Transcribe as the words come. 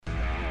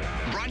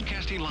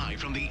Broadcasting live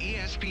from the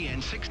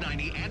ESPN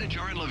 690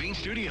 Anajar and Levine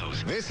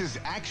studios. This is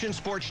Action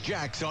Sports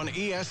Jax on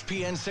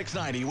ESPN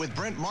 690 with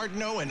Brent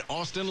Martineau and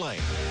Austin Lane.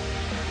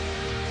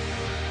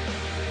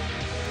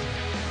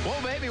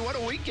 Well, baby, what a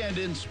weekend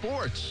in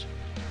sports.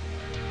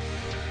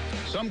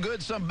 Some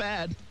good, some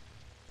bad.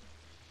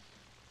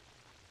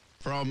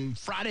 From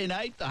Friday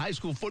night, the high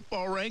school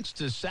football ranks,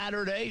 to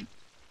Saturday,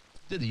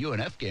 did the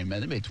UNF game,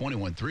 man. They made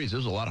 21 threes. It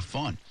was a lot of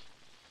fun.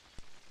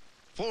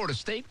 Florida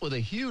State with a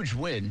huge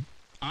win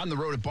on the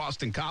road at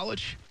Boston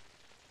College.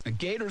 The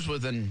Gators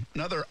with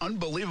another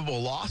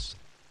unbelievable loss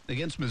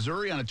against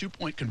Missouri on a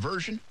 2-point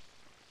conversion.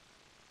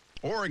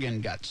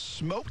 Oregon got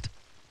smoked.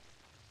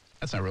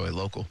 That's not really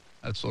local.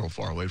 That's a little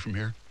far away from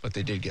here, but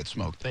they did get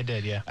smoked. They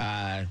did,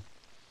 yeah.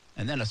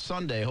 And then a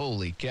Sunday,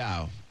 holy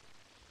cow,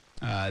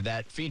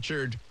 that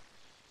featured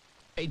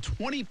a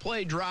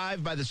 20-play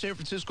drive by the San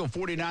Francisco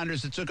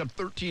 49ers that took up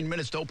 13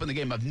 minutes to open the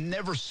game. I've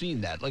never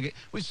seen that. Like,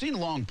 we've seen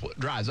long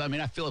drives. I mean,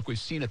 I feel like we've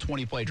seen a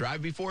 20-play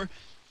drive before.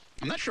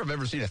 I'm not sure I've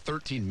ever seen a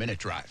 13-minute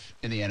drive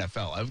in the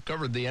NFL. I've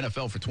covered the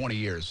NFL for 20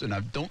 years, and I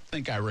don't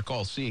think I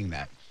recall seeing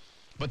that.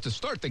 But to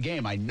start the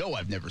game, I know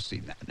I've never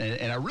seen that.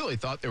 And I really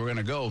thought they were going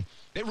to go.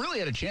 They really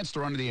had a chance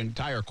to run the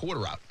entire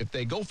quarter out. If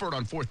they go for it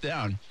on fourth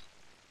down,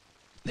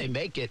 they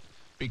make it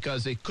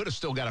because they could have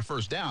still got a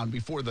first down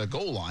before the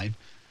goal line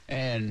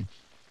and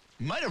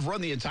might have run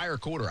the entire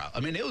quarter out. I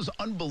mean, it was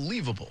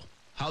unbelievable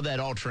how that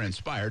all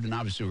transpired, and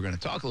obviously we're going to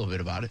talk a little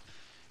bit about it.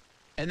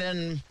 And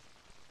then,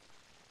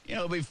 you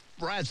know,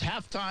 as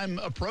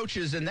halftime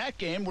approaches in that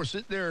game, we're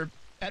sitting there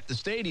at the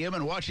stadium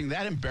and watching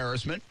that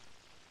embarrassment,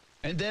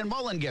 and Dan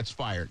Mullen gets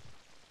fired.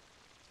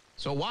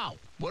 So, wow,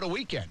 what a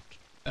weekend.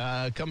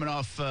 Coming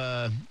off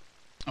a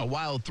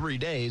wild 3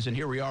 days, and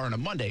here we are on a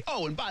Monday.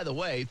 Oh, and by the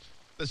way,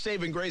 the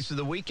saving grace of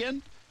the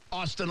weekend,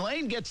 Austin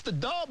Lane gets the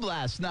dub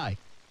last night.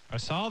 I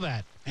saw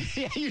that.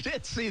 Yeah, you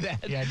did see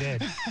that. Yeah, I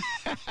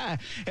did.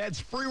 That's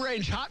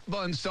free-range hot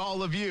buns to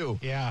all of you.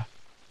 Yeah.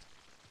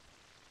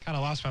 Kind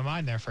of lost my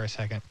mind there for a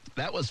second.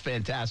 That was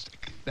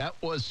fantastic. That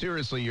was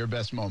seriously your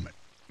best moment.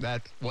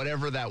 That,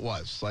 whatever that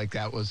was, like,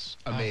 that was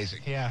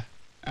amazing. Yeah.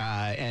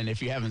 And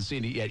if you haven't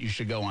seen it yet, you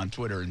should go on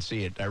Twitter and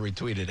see it. I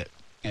retweeted it.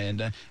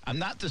 And I'm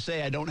not to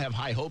say I don't have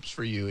high hopes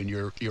for you in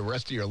your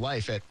rest of your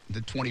life at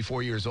the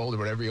 24 years old or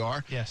whatever you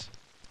are. Yes.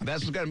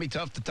 That's going to be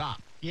tough to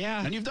top.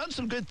 Yeah. And you've done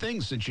some good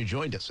things since you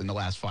joined us in the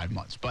last 5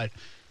 months, but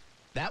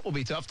that will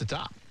be tough to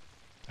top.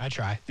 I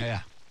try.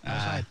 Yeah.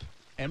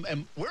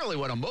 And really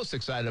what I'm most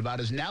excited about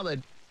is now that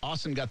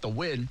Austin got the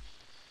win,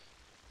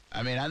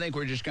 I mean, I think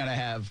we're just going to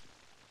have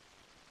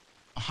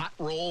hot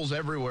rolls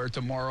everywhere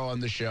tomorrow on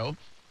the show.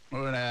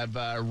 We're going to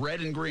have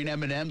red and green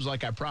M&Ms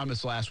like I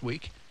promised last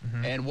week,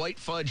 and white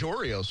fudge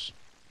Oreos.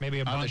 Maybe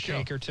a bundt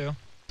cake or two.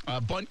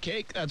 Bundt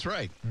cake, that's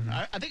right.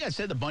 I think I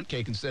said the bundt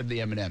cake instead of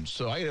the M&Ms,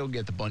 so I got to go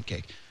get the bundt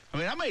cake. I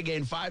mean, I may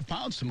gain 5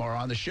 pounds tomorrow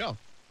on the show.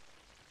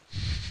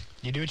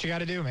 You do what you got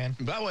to do, man.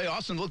 By the way,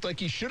 Austin looked like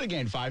he should have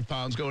gained 5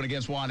 pounds going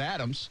against Juan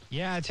Adams.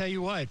 Yeah, I tell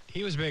you what,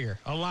 he was bigger,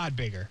 a lot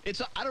bigger.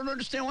 I don't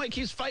understand why he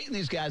keeps fighting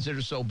these guys that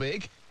are so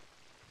big.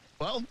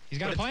 Well, he's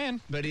got a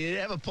plan. But he did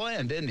have a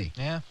plan, didn't he?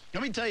 Yeah.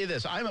 Let me tell you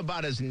this. I'm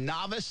about as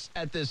novice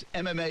at this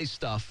MMA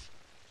stuff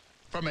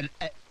from an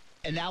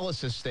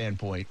analysis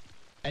standpoint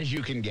as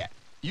you can get.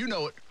 You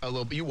know it a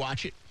little bit. You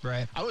watch it.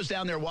 Right. I was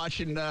down there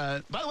watching.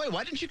 By the way,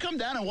 why didn't you come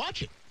down and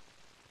watch it?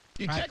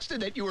 You texted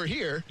that you were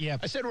here. Yep.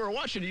 I said we were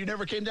watching it. You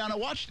never came down and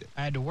watched it.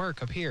 I had to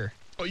work up here.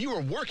 Oh, you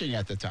were working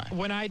at the time.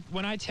 When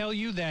I tell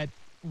you that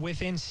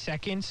within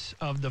seconds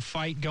of the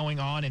fight going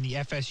on and the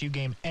FSU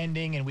game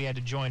ending and we had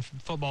to join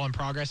Football in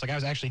Progress, like I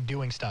was actually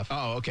doing stuff.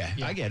 Oh, okay.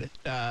 Yeah. I get it.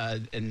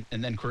 And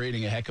then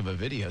creating a heck of a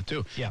video,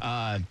 too.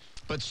 Yeah.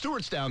 But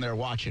Stuart's down there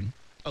watching.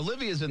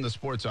 Olivia's in the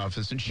sports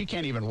office, and she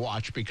can't even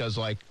watch because,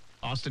 like,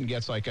 Austin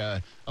gets, like,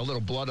 a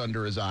little blood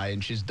under his eye,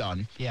 and she's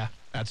done. Yeah.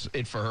 That's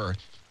it for her.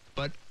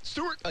 But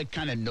Stuart, like,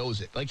 kind of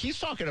knows it. Like, he's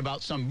talking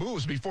about some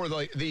moves before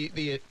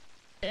the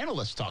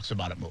analyst talks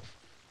about a move.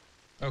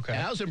 Okay.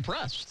 And I was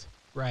impressed.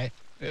 Right.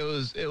 It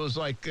was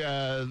like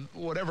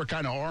whatever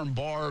kind of arm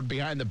bar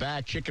behind the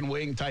back, chicken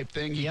wing type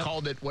thing. He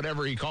called it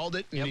whatever he called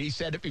it, and he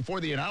said it before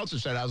the announcer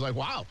said it. I was like,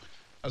 wow.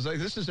 I was like,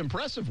 this is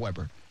impressive,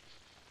 Weber.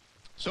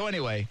 So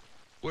anyway,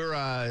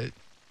 I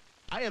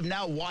have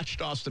now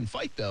watched Austin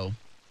fight, though,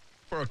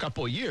 for a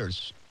couple of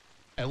years,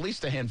 at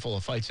least a handful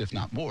of fights, if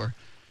not more.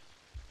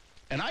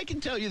 And I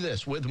can tell you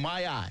this, with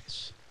my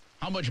eyes,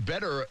 how much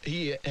better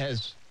he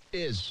is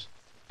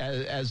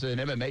as an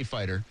MMA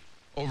fighter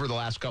over the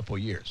last couple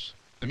of years.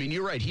 I mean,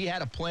 you're right. He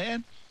had a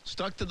plan,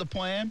 stuck to the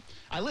plan.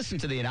 I listen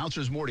to the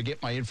announcers more to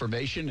get my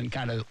information and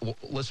kind of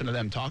listen to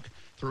them talk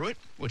through it,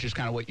 which is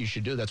kind of what you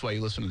should do. That's why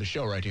you listen to the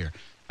show right here.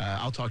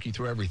 I'll talk you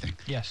through everything.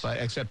 Yes.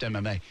 Except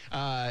MMA.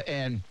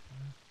 And,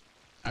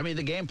 I mean,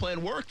 the game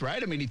plan worked,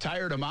 right? I mean, he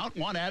tired him out.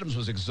 Juan Adams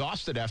was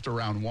exhausted after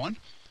round one.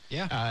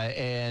 Yeah.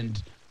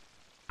 And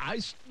I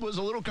was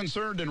a little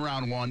concerned in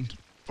round one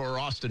for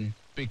Austin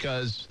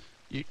because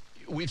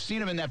we've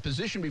seen him in that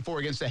position before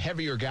against a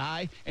heavier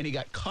guy, and he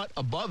got cut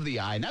above the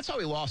eye, and that's how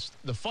he lost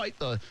the fight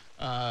the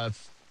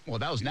well,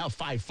 that was now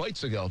 5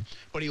 fights ago,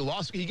 but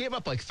he gave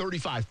up like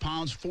 35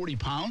 pounds, 40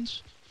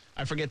 pounds.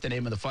 I forget the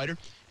name of the fighter.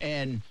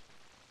 And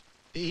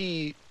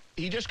he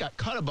just got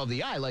cut above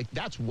the eye. Like,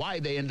 that's why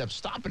they ended up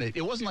stopping it.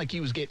 It wasn't like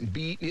he was getting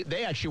beat.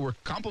 They actually were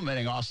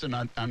complimenting Austin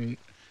on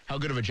how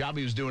good of a job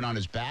he was doing on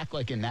his back,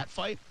 like in that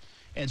fight.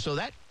 And so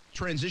that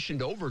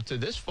transitioned over to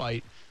this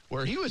fight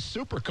where he was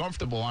super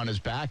comfortable on his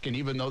back. And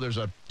even though there's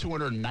a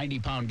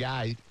 290-pound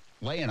guy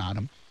laying on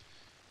him,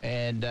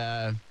 and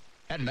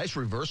had a nice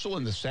reversal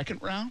in the second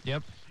round.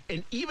 Yep.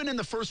 And even in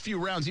the first few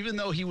rounds, even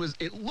though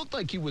it looked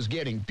like he was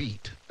getting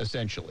beat,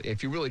 essentially,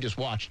 if you really just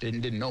watched it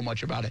and didn't know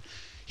much about it,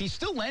 he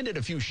still landed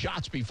a few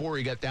shots before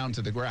he got down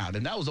to the ground.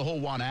 And that was the whole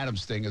Juan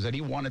Adams thing, is that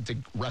he wanted to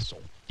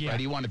wrestle. Yeah. Right?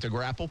 He wanted to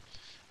grapple.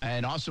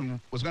 And Austin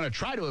was going to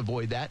try to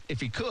avoid that if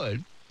he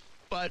could,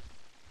 but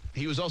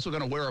he was also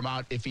going to wear him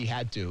out if he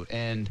had to.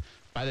 And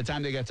by the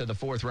time they got to the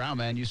fourth round,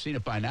 man, you've seen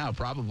it by now,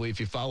 probably, if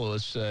you follow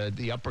us,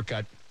 the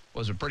uppercut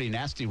was a pretty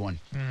nasty one.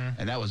 Mm-hmm.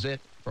 And that was it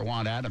for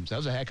Juan Adams. That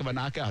was a heck of a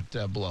knockout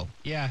blow.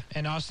 Yeah,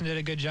 and Austin did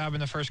a good job in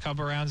the first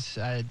couple rounds.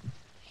 I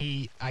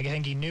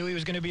think he knew he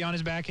was going to be on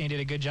his back, and he did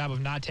a good job of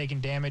not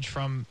taking damage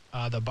from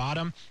the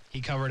bottom.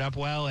 He covered up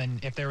well,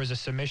 and if there was a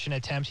submission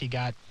attempt, he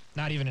got,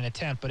 not even an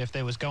attempt, but if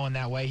they was going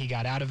that way, he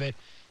got out of it.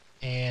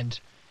 And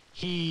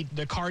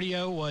the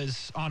cardio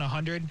was on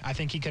 100. I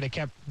think he could have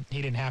kept,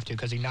 he didn't have to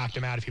because he knocked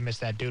him out if he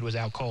missed that. Dude was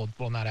out cold.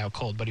 Well, not out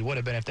cold, but he would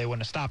have been if they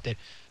wouldn't have stopped it.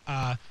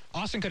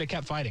 Austin could have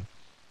kept fighting.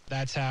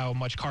 That's how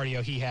much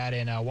cardio he had,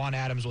 and Juan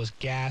Adams was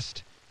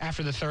gassed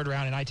after the third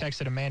round, and I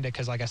texted Amanda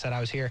because, like I said, I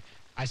was here.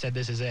 I said,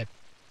 this is it.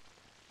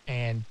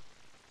 And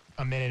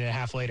a minute and a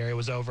half later, it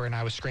was over, and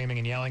I was screaming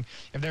and yelling.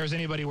 If there was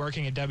anybody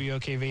working at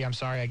WOKV, I'm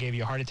sorry I gave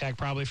you a heart attack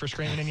probably for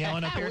screaming and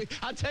yelling up here.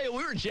 I'll tell you,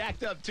 we were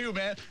jacked up too,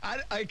 man.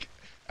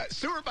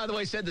 Stewart, by the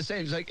way, said the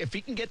same. He's like, if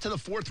he can get to the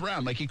fourth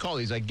round, like he called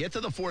it, he's like, get to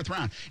the fourth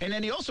round. And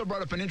then he also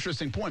brought up an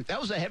interesting point.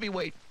 That was a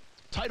heavyweight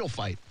title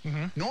fight.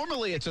 Mm-hmm.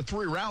 Normally, it's a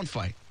 3-round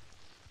fight,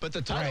 but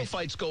the title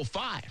fights go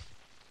 5.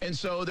 And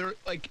so they're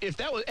like, if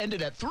that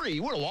ended at 3, he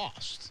would have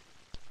lost.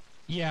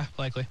 Yeah,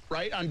 likely.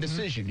 Right? On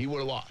decision, he would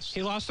have lost.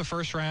 He lost the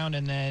first round,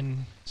 and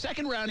then...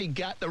 Second round, he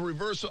got the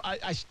reversal.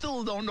 I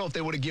still don't know if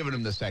they would have given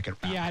him the second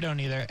round. Yeah, I don't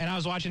either. And I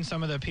was watching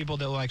some of the people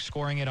that were, like,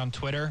 scoring it on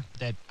Twitter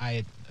that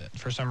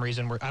for some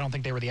reason, I don't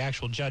think they were the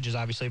actual judges,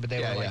 obviously, but they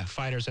were, like,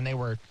 fighters, and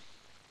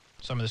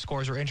some of the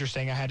scores were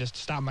interesting. I had to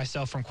stop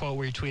myself from quote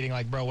retweeting,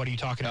 like, bro, what are you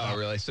talking about? Oh,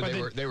 really? So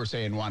they were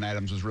saying Juan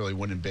Adams was really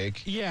winning big?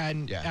 Yeah,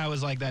 and I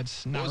was like,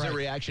 that's not right. What was their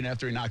reaction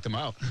after he knocked him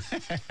out?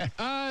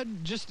 I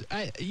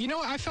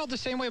felt the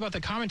same way about the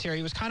commentary.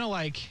 It was kind of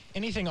like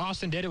anything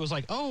Austin did, it was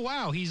like, oh,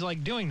 wow, he's,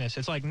 like, doing this.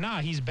 It's like,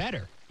 nah, he's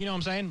better. You know what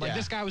I'm saying? Like,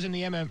 this guy was in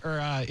the in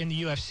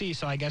the UFC,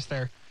 so I guess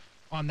they're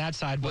on that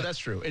side. But well, that's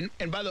true.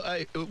 And by the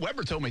way,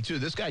 Weber told me, too,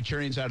 this guy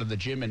trains out of the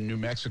gym in New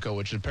Mexico,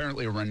 which is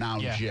apparently a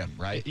renowned gym,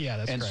 right? Yeah,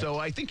 that's correct. And so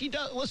I think he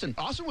does. Listen,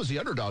 Austin was the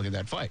underdog in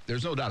that fight.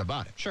 There's no doubt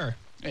about it. Sure.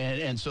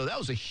 And so that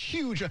was a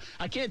huge,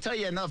 I can't tell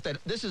you enough that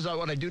this is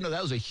what I do know.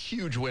 That was a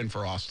huge win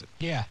for Austin.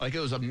 Yeah. Like, it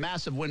was a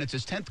massive win. It's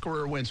his 10th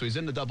career win, so he's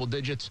in the double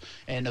digits,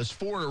 and there's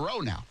 4 in a row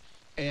now.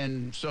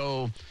 And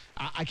so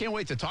I can't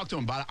wait to talk to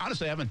him about it.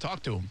 Honestly, I haven't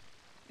talked to him.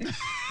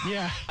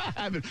 Yeah.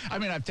 I've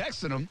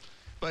texted him.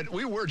 But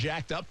we were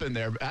jacked up in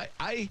there.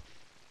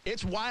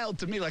 It's wild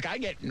to me. Like, I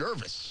get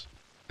nervous.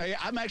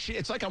 I'm actually,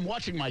 it's like I'm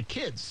watching my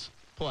kids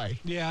play.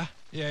 Yeah.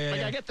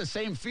 I get the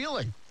same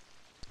feeling.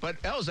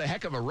 But that was a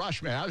heck of a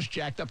rush, man. I was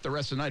jacked up the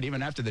rest of the night,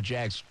 even after the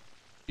Jags,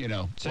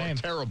 were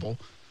terrible.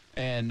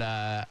 And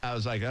I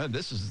was like,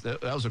 that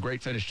was a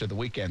great finish to the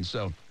weekend.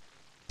 So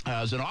it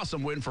was an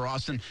awesome win for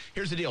Austin.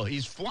 Here's the deal.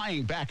 He's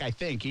flying back, I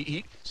think.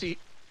 I'm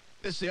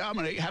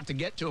going to have to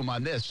get to him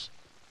on this.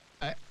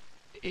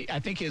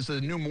 I think his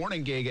new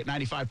morning gig at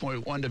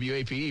 95.1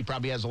 WAPE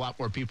probably has a lot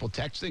more people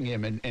texting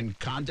him and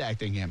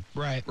contacting him.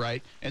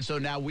 Right. And so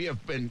now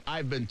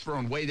I've been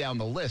thrown way down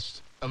the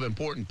list of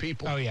important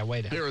people. Oh, yeah,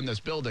 way down. Here in this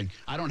building.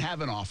 I don't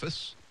have an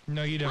office.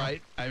 No, you don't.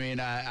 Right? I mean,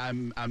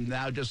 I'm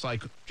now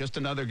just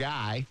another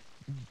guy.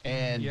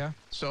 And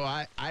so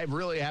I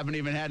really haven't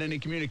even had any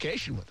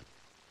communication with him.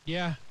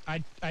 Yeah,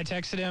 I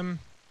texted him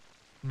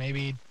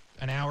maybe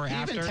an hour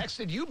after. He even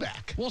texted you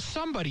back. Well,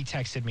 somebody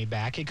texted me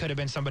back. It could have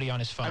been somebody on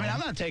his phone. I mean, I'm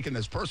not taking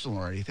this personal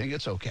or anything.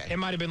 It's okay. It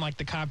might have been like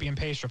the copy and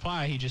paste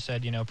reply. He just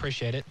said,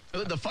 appreciate it.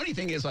 The funny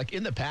thing is, like,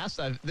 in the past,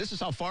 this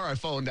is how far I've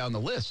fallen down the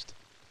list.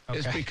 Okay.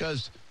 Is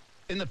because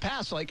in the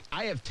past, like,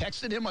 I have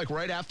texted him, like,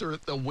 right after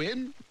the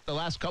win. The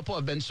last couple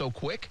have been so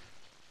quick.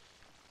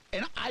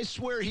 And I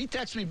swear he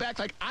texted me back,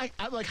 like, I'm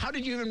like, how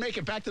did you even make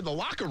it back to the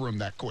locker room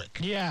that quick?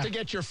 Yeah. To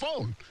get your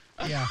phone?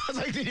 Yeah. I was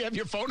like, did you have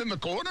your phone in the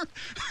corner?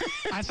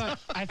 I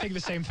think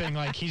the same thing.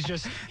 Like, he's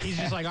just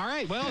like, all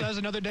right, well, that was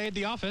another day at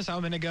the office.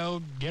 I'm going to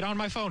go get on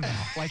my phone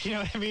now. Like, you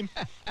know what I mean?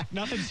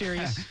 Nothing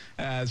serious.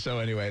 So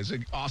anyway, it's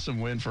an awesome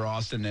win for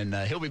Austin, and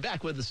he'll be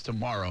back with us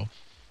tomorrow.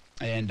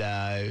 And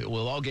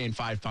we'll all gain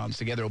 5 pounds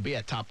together. We'll be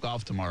at Top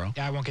Golf tomorrow.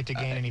 Yeah, I won't get to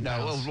gain any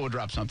pounds. No, we'll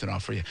drop something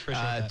off for you.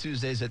 Appreciate that.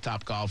 Tuesdays at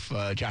Top Golf.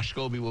 Josh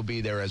Scobie will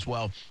be there as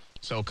well.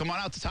 So come on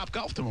out to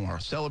Topgolf tomorrow.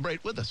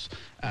 Celebrate with us.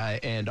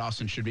 And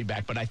Austin should be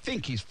back. But I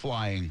think he's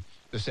flying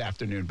this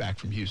afternoon back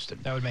from Houston.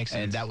 That would make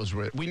sense. And that was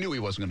we knew he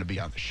wasn't going to be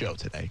on the show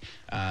today.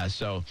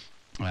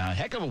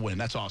 Heck of a win.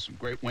 That's awesome.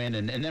 Great win.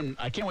 And then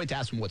I can't wait to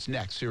ask him what's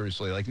next,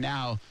 seriously. Like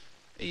now,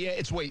 yeah,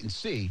 it's wait and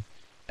see.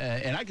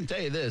 And I can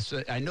tell you this.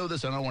 I know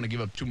this. I don't want to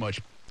give up too much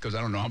because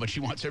I don't know how much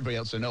he wants everybody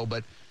else to know.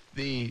 But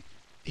he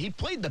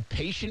played the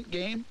patient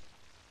game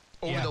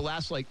over the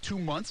last, 2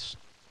 months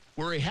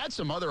where he had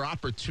some other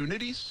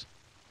opportunities.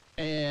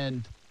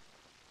 And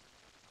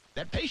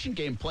that patient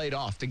game played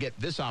off to get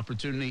this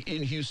opportunity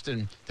in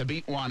Houston to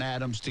beat Juan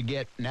Adams, to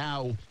get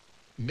now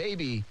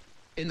maybe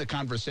in the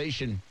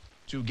conversation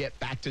to get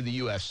back to the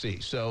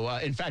UFC. So,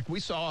 in fact, we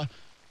saw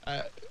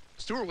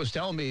Stuart was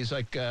telling me, he's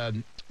like,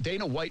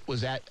 Dana White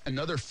was at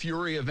another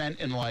Fury event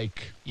in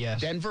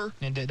Denver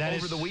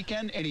over the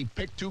weekend, and he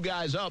picked 2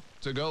 guys up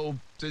to go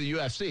to the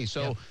UFC.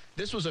 So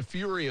this was a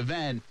Fury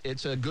event.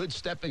 It's a good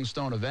stepping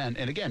stone event.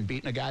 And again,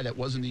 beating a guy that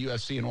was in the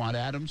UFC and Juan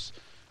Adams.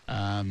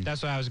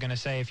 That's what I was going to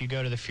say. If you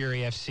go to the Fury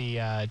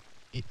FC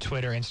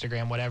Twitter,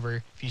 Instagram,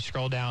 whatever, if you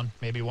scroll down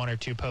maybe 1 or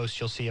 2 posts,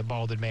 you'll see a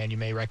balded man you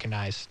may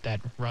recognize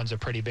that runs a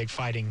pretty big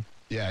fighting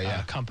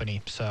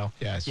company. So,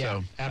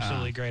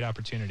 absolutely great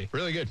opportunity.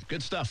 Really good.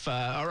 Good stuff.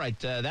 All right,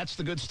 that's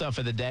the good stuff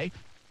of the day.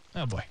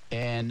 Oh, boy.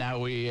 And now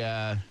we,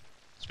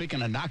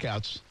 speaking of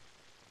knockouts,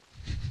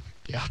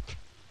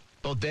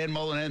 both Dan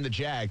Mullen and the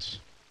Jags.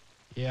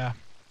 Yeah.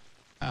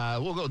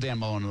 We'll go Dan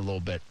Mullen in a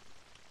little bit.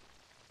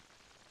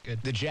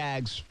 Good. The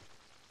Jags,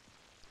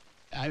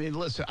 I mean,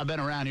 listen, I've been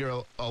around here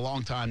a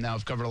long time now.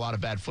 I've covered a lot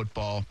of bad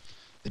football.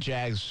 The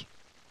Jags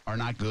are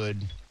not good.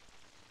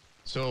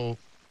 So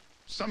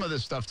some of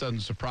this stuff doesn't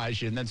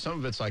surprise you. And then some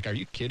of it's like, are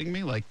you kidding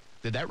me? Like,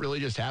 did that really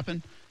just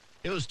happen?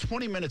 It was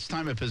 20 minutes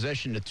time of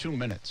possession to 2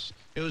 minutes.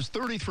 It was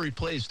 33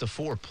 plays to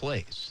 4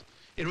 plays.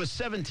 It was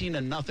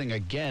 17-0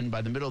 again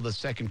by the middle of the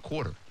second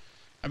quarter.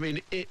 I mean,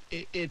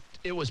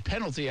 it was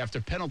penalty after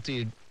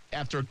penalty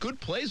after good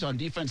plays on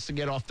defense to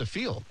get off the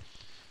field.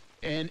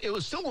 And it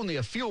was still only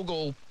a field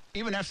goal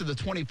even after the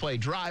 20-play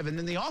drive, and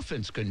then the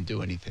offense couldn't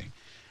do anything.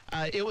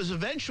 It was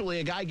eventually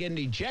a guy getting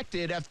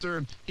ejected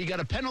after he got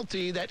a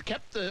penalty that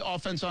kept the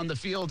offense on the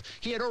field.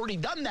 He had already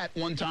done that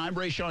one time,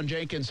 Rayshawn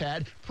Jenkins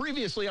had,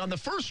 previously on the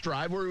first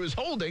drive where he was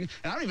holding,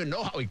 and I don't even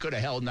know how he could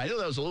have held. And I know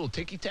that was a little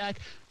ticky-tack,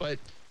 but,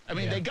 I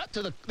mean, they got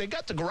to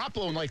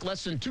Garoppolo in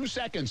less than 2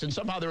 seconds, and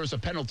somehow there was a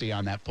penalty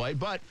on that play.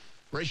 But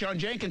Rayshawn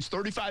Jenkins,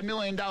 $35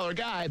 million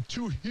guy,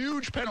 2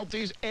 huge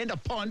penalties and a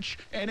punch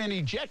and an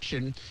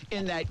ejection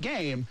in that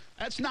game.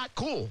 That's not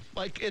cool.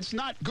 It's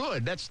not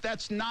good.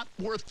 That's not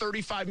worth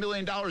 $35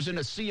 million in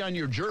a C on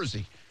your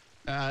jersey.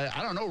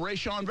 I don't know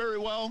Rayshawn very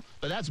well,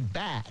 but that's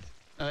bad.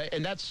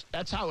 And that's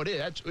how it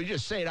is. We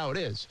just say it how it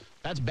is.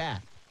 That's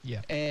bad.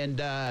 Yeah.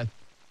 And, I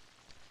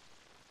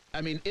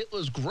mean, it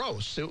was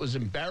gross. It was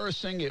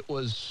embarrassing.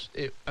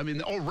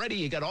 Already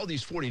you got all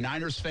these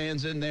 49ers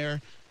fans in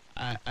there.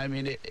 I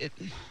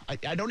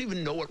don't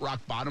even know what rock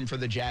bottom for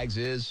the Jags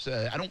is.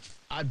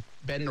 I've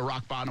been to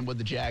rock bottom with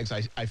the Jags,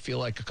 I feel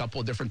like, a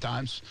couple of different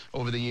times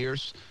over the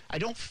years. I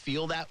don't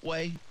feel that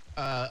way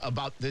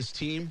about this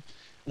team.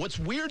 What's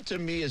weird to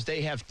me is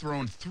they have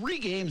thrown 3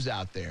 games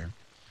out there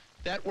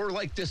that were,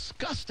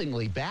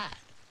 disgustingly bad.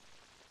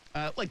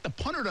 The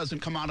punter doesn't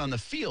come out on the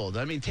field.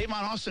 I mean,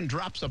 Tavon Austin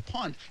drops a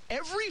punt.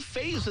 Every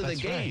phase of the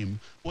game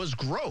was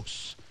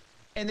gross.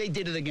 And they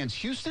did it against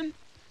Houston.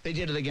 They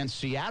did it against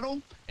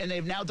Seattle, and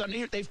they've now done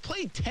it. They've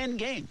played 10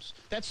 games.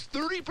 That's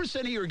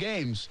 30% of your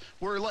games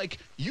where,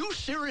 you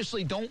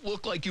seriously don't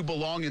look like you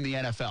belong in the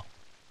NFL.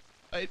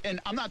 And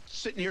I'm not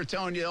sitting here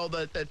telling you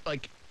that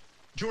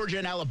Georgia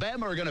and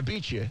Alabama are going to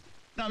beat you.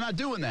 No, I'm not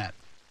doing that.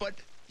 But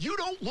you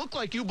don't look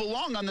like you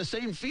belong on the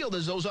same field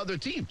as those other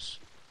teams.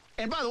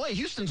 And by the way,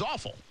 Houston's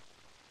awful.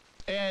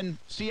 And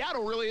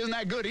Seattle really isn't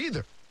that good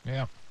either.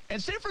 Yeah.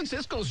 And San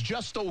Francisco's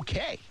just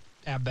okay.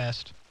 At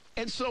best.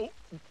 And so,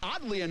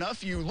 oddly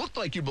enough, you looked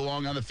like you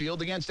belong on the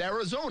field against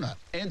Arizona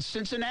and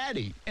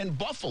Cincinnati and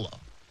Buffalo.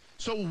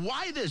 So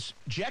why this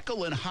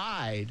Jekyll and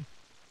Hyde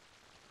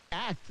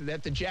act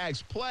that the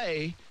Jags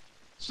play?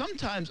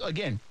 Sometimes,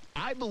 again,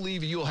 I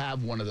believe you'll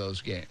have one of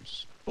those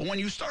games. But when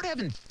you start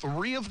having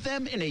 3 of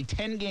them in a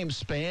 10-game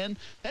span,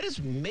 that is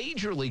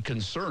majorly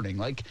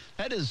concerning.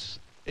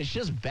 It's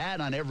just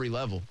bad on every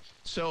level.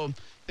 So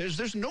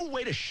there's no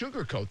way to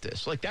sugarcoat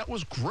this. That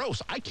was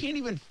gross. I can't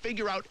even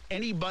figure out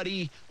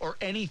anybody or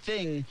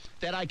anything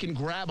that I can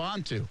grab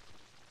onto.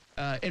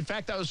 In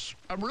fact,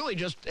 I'm really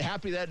just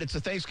happy that it's a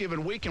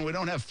Thanksgiving week and we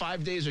don't have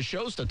 5 days of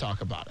shows to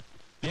talk about it.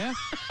 Yeah.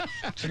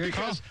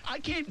 Because I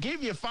can't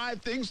give you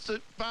 5 things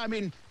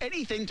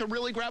anything to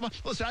really grab on.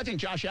 Listen, I think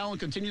Josh Allen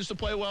continues to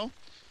play well.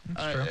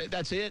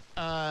 That's it.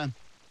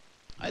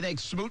 I think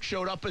Smoot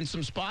showed up in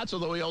some spots,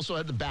 although he also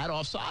had the bad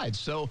offsides.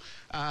 So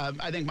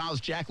I think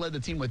Miles Jack led the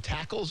team with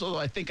tackles, although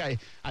I think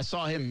I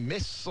saw him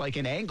miss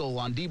an angle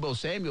on Deebo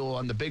Samuel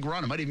on the big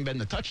run. It might have even been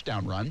the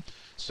touchdown run.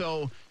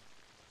 So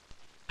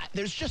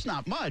there's just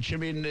not much. I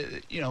mean,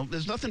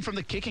 there's nothing from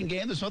the kicking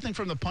game. There's nothing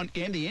from the punt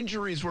game. The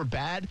injuries were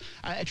bad.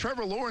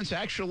 Trevor Lawrence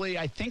actually,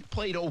 I think,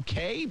 played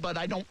okay, but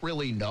I don't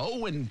really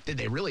know. And did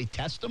they really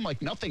test him?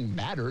 Like, nothing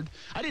mattered.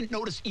 I didn't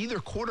notice either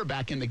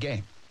quarterback in the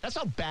game. That's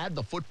how bad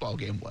the football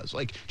game was.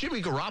 Like,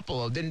 Jimmy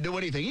Garoppolo didn't do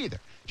anything either.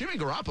 Jimmy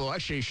Garoppolo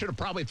actually should have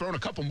probably thrown a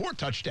couple more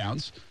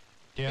touchdowns,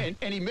 and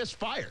he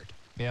misfired.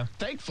 Yeah.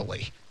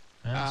 Thankfully.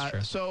 That's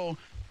true. So,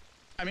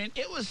 I mean,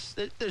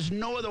 there's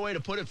no other way to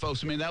put it,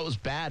 folks. I mean, that was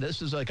bad.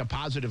 This is like a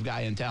positive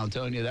guy in town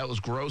telling you that was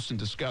gross and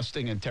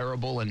disgusting and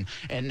terrible. And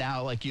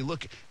now, like, you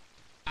look,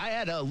 I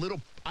had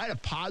a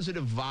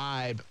positive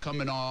vibe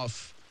coming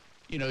off.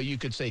 You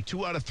could say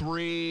 2 out of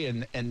 3,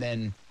 and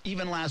then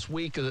even last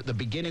week, the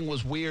beginning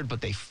was weird, but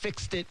they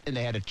fixed it, and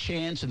they had a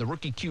chance, and the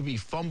rookie QB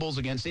fumbles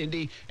against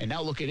Indy, and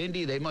now look at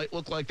Indy. They might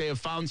look like they have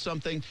found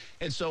something.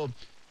 And so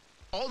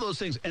all those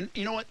things, and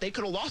you know what? They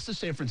could have lost to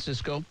San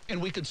Francisco, and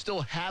we could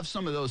still have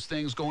some of those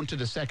things going to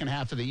the second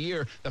half of the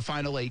year, the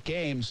final 8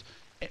 games,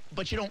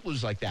 but you don't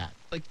lose like that.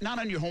 Like, not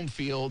on your home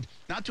field,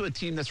 not to a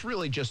team that's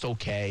really just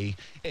okay,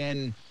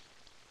 and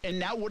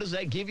now what does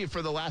that give you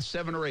for the last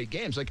 7 or 8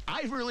 games? Like,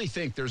 I really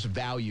think there's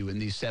value in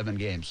these 7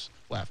 games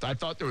left. I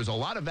thought there was a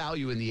lot of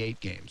value in the 8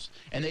 games.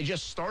 And they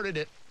just started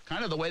it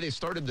kind of the way they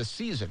started the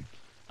season.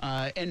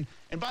 And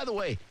by the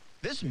way,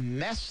 this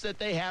mess that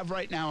they have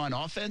right now on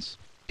offense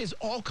is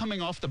all coming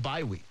off the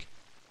bye week.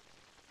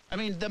 I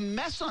mean, the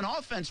mess on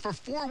offense for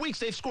 4 weeks,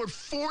 they've scored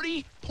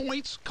 40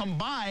 points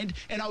combined.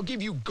 And I'll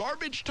give you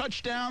garbage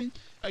touchdown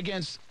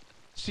against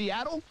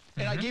Seattle.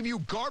 And I give you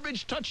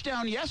garbage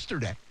touchdown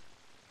yesterday.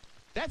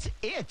 That's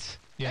it.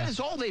 Yeah. That is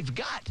all they've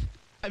got.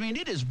 I mean,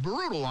 it is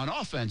brutal on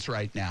offense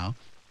right now.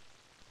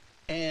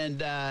 And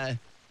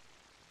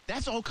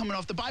that's all coming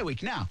off the bye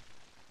week. Now,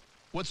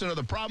 what's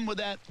another problem with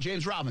that?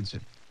 James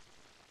Robinson.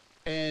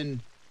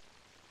 And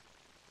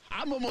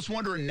I'm almost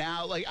wondering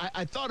now, like,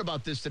 I thought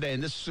about this today,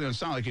 and this is going to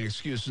sound like an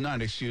excuse. It's not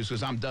an excuse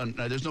because I'm done.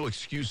 There's no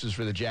excuses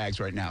for the Jags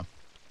right now.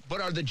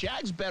 But are the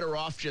Jags better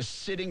off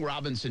just sitting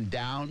Robinson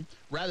down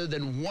rather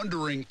than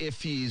wondering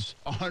if he's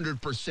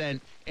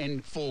 100% in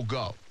full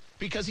go?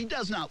 Because he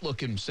does not look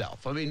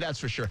himself. I mean, that's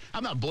for sure.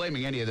 I'm not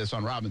blaming any of this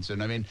on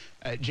Robinson. I mean,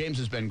 James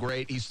has been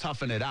great. He's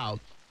toughened it out.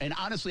 And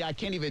honestly, I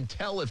can't even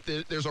tell if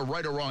there's a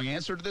right or wrong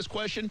answer to this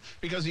question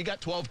because he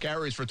got 12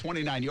 carries for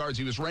 29 yards.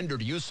 He was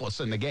rendered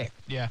useless in the game.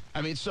 Yeah.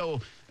 I mean,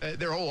 so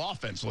their whole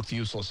offense looked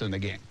useless in the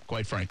game,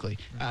 quite frankly.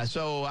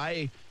 So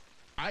I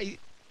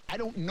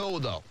don't know,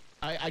 though.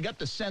 I got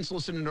the sense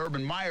listening to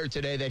Urban Meyer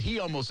today that he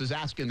almost is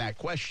asking that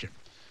question.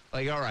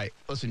 Like, all right,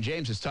 listen,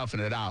 James is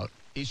toughing it out.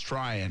 He's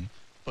trying.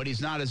 But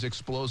he's not as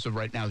explosive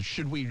right now.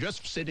 Should we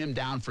just sit him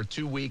down for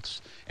 2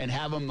 weeks and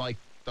have him like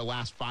the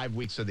last 5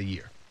 weeks of the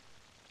year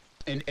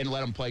and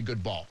let him play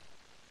good ball?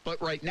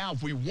 But right now,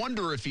 if we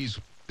wonder if he's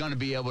going to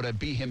be able to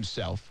be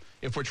himself,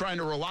 if we're trying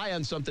to rely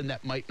on something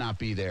that might not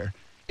be there,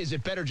 is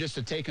it better just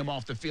to take him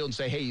off the field and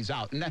say, hey, he's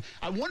out? And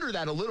I wonder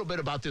that a little bit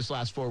about this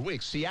last 4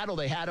 weeks. Seattle,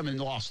 they had him and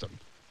lost him.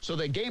 So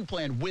they game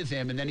planned with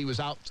him, and then he was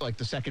out like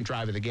the second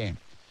drive of the game.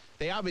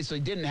 They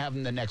obviously didn't have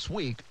him the next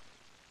week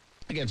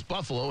against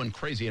Buffalo, and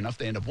crazy enough,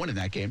 they end up winning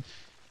that game.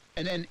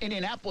 And then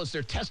Indianapolis,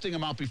 they're testing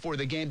him out before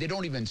the game. They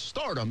don't even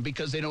start him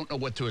because they don't know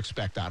what to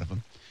expect out of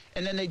him.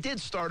 And then they did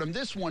start him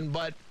this one,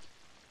 but,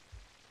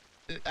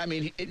 I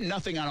mean,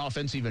 nothing on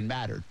offense even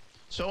mattered.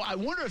 So I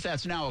wonder if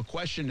that's now a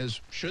question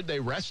is, should they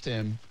rest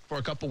him for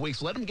a couple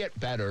weeks, let him get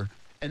better,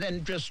 and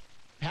then just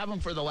have him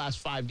for the last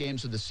 5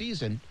 games of the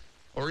season,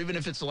 or even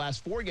if it's the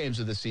last 4 games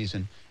of the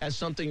season, as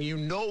something you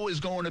know is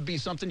going to be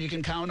something you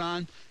can count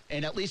on,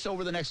 and at least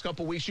over the next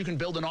couple weeks, you can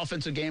build an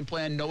offensive game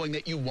plan knowing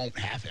that you won't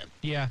have him.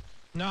 Yeah.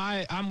 No,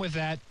 I'm with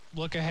that.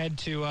 Look ahead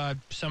to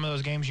some of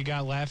those games you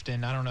got left,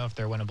 and I don't know if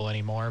they're winnable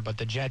anymore, but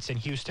the Jets in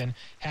Houston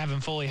have him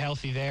fully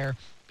healthy there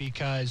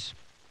because,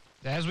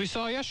 as we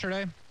saw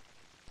yesterday,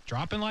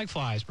 dropping like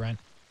flies, Brent.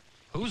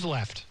 Who's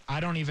left?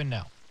 I don't even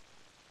know.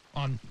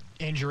 On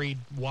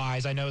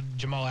injury-wise, I know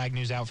Jamal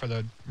Agnew's out for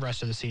the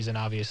rest of the season,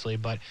 obviously,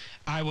 but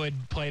I would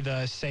play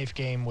the safe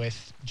game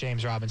with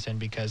James Robinson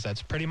because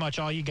that's pretty much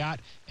all you got,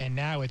 and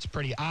now it's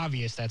pretty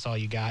obvious that's all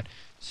you got.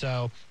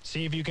 So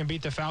see if you can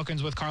beat the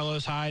Falcons with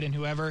Carlos Hyde and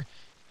whoever.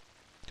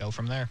 Go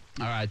from there.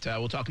 All right,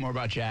 we'll talk more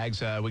about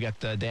Jags. We got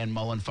Dan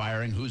Mullen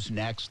firing. Who's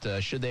next?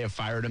 Should they have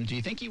fired him? Do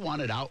you think he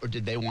wanted out, or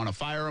did they want to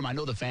fire him? I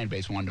know the fan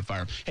base wanted to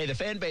fire him. Hey, the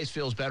fan base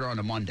feels better on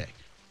a Monday.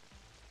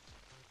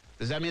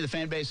 Does that mean the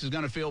fan base is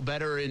going to feel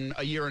better in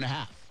a year and a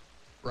half,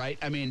 right?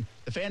 I mean,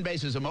 the fan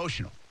base is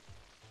emotional.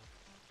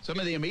 Some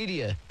of the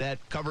media that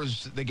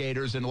covers the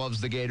Gators and loves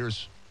the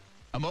Gators,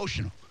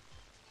 emotional.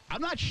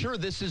 I'm not sure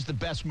this is the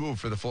best move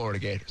for the Florida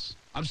Gators.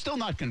 I'm still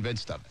not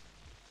convinced of it.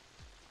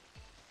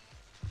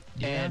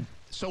 Yeah. And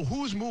so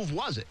whose move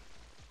was it?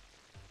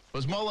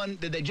 Was Mullen,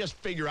 did they just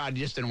figure out he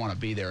just didn't want to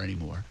be there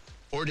anymore?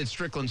 Or did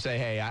Strickland say,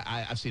 hey,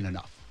 I've seen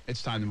enough.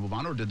 It's time to move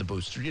on, or did the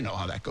booster? You know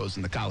how that goes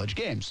in the college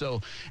game.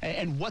 So,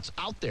 and what's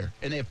out there?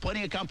 And they have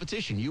plenty of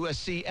competition.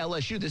 USC,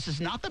 LSU. This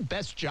is not the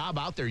best job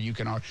out there you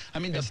can argue. I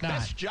mean, the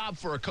best job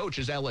for a coach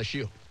is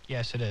LSU.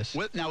 Yes, it is.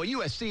 Now,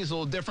 USC is a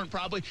little different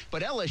probably,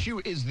 but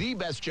LSU is the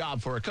best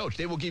job for a coach.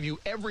 They will give you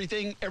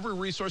everything, every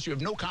resource. You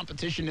have no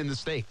competition in the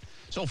state.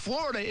 So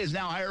Florida is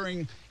now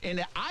hiring,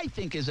 and I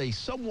think is a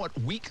somewhat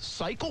weak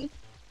cycle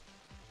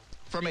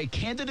from a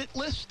candidate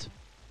list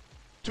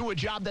to a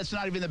job that's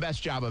not even the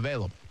best job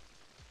available.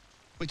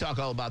 We talk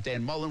all about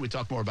Dan Mullen. We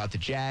talk more about the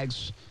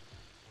Jags.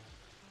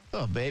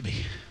 Oh,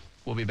 baby.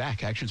 We'll be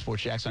back. Action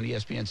Sports Jax on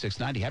ESPN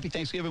 690. Happy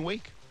Thanksgiving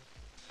week.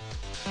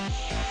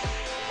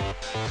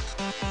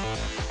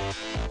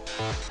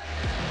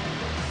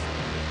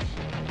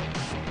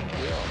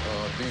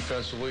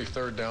 Defensively,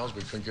 third downs,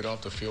 we couldn't get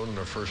off the field in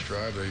their first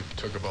drive. They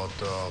took about,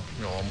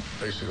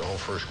 basically the whole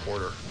first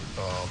quarter.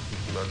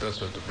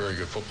 That's a very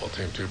good football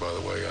team, too, by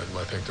the way.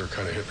 I think they're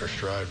kind of hitting their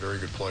stride. Very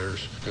good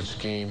players, good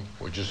scheme.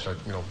 We just had,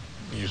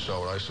 you saw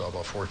what I saw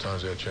about 4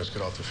 times they had a chance to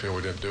get off the field.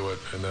 We didn't do it.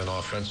 And then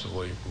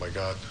offensively, my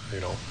God,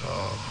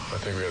 I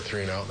think we had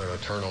 3 and out and then a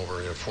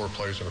turnover. You had 4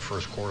 plays in the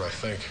first quarter, I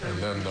think. And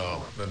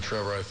then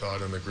Trevor, I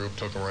thought, and the group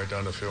took him right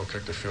down the field,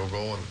 kicked the field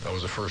goal, and that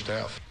was the first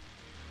half.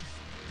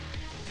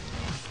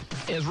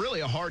 It's really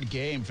a hard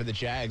game for the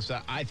Jags,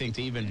 I think,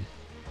 to even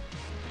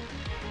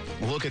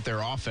look at their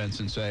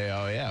offense and say,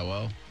 oh, yeah,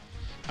 well,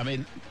 I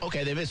mean,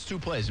 okay, they missed 2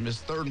 plays. They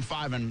missed 3rd and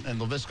 5 and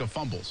Laviska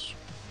fumbles.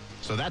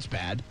 So that's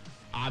bad,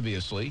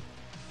 obviously.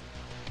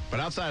 But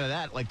outside of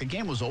that, the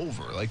game was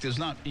over.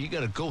 You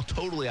got to go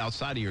totally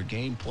outside of your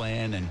game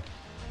plan. And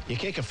you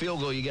kick a field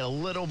goal, you get a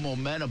little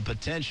momentum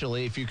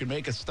potentially. If you can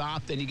make a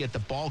stop, then you get the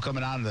ball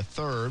coming out of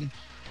the 3rd.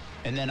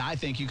 And then I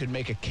think you could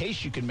make a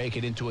case you could make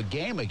it into a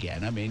game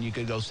again. I mean, you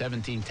could go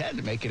 17-10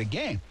 to make it a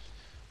game.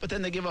 But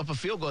then they give up a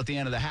field goal at the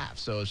end of the half.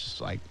 So it's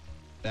just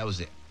that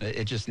was it.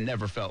 It just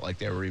never felt like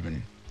they were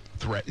even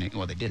threatening.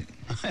 Well, they didn't.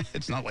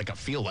 It's not like a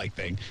feel-like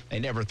thing. They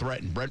never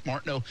threatened. Brent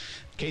Martineau,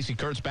 Casey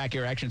Kurtz back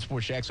here, Action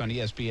Sports Jax on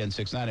ESPN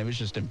 690. It was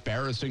just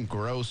embarrassing,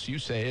 gross. You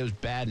say it was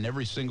bad in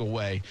every single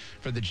way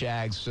for the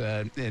Jags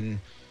in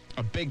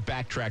a big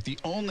backtrack. The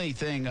only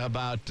thing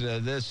about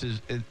this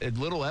is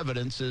little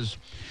evidence is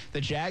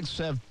the Jags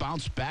have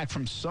bounced back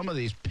from some of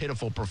these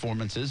pitiful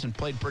performances and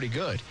played pretty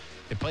good.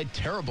 They played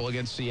terrible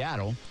against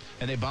Seattle,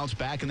 and they bounced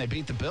back and they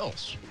beat the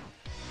Bills.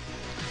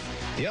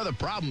 The other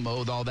problem, though,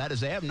 with all that is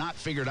they have not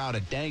figured out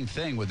a dang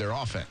thing with their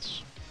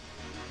offense.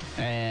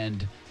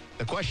 And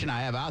the question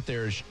I have out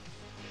there is,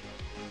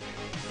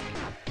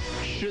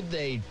 should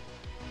they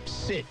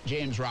sit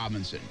James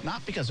Robinson?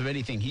 Not because of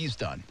anything he's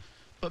done,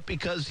 but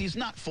because he's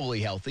not fully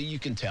healthy. You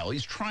can tell.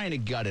 He's trying to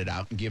gut it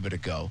out and give it a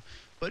go.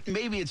 But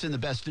maybe it's in the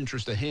best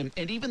interest of him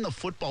and even the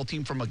football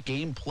team from a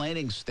game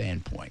planning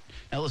standpoint.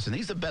 Now, listen,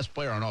 he's the best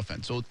player on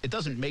offense, so it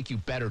doesn't make you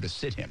better to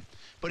sit him.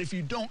 But if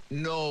you don't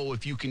know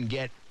if you can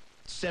get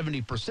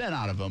 70%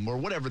 out of him or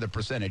whatever the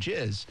percentage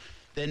is,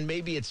 then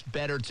maybe it's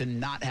better to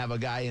not have a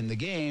guy in the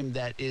game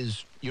that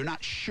is you're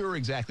not sure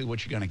exactly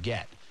what you're going to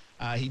get.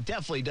 He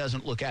definitely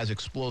doesn't look as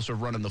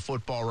explosive running the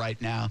football right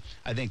now.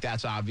 I think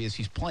that's obvious.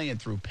 He's playing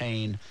through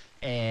pain,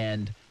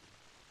 and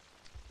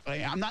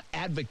I'm not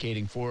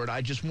advocating for it.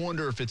 I just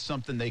wonder if it's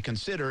something they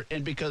consider.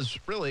 And because,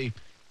 really,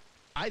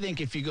 I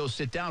think if you go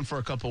sit down for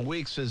a couple of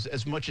weeks,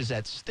 as much as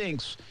that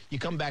stinks, you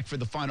come back for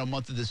the final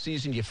month of the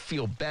season, you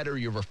feel better,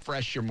 you're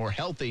refreshed, you're more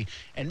healthy,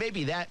 and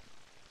maybe that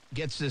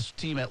gets this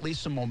team at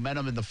least some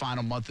momentum in the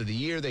final month of the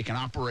year. They can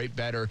operate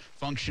better,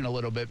 function a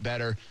little bit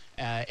better.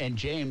 And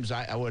James,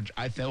 I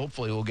think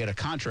hopefully will get a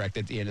contract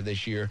at the end of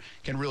this year,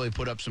 can really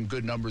put up some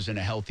good numbers in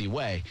a healthy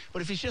way.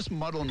 But if he's just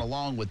muddling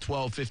along with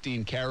 12,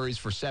 15 carries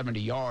for 70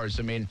 yards,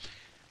 I mean,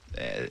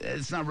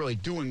 it's not really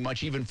doing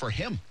much even for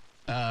him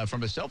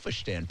from a selfish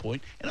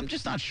standpoint. And I'm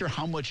just not sure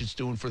how much it's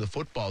doing for the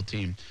football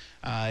team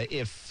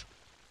if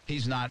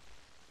he's not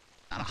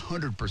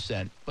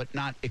 100%, but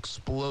not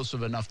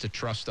explosive enough to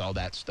trust all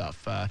that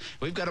stuff.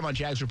 We've got him on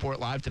Jags Report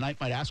Live tonight.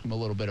 Might ask him a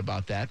little bit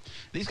about that.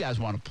 These guys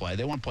want to play.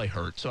 They want to play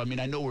hurt. So, I mean,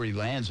 I know where he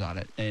lands on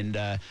it. And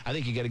I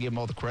think you got to give him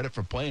all the credit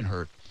for playing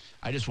hurt.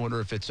 I just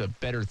wonder if it's a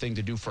better thing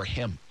to do for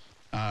him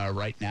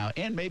right now.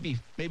 And maybe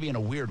in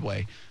a weird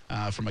way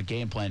from a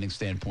game planning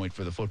standpoint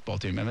for the football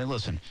team. I mean,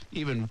 listen,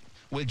 even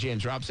with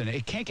James Robinson,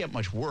 it can't get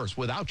much worse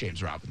without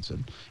James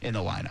Robinson in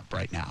the lineup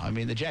right now. I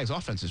mean, the Jags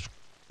offense is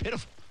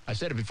pitiful. I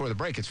said it before the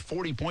break. It's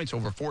 40 points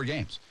over 4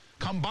 games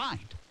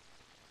combined.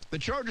 The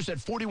Chargers had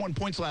 41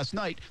 points last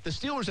night. The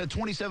Steelers had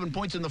 27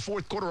 points in the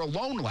fourth quarter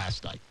alone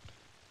last night.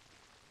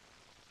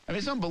 I mean,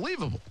 it's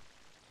unbelievable.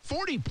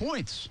 40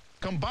 points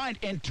combined,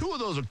 and 2 of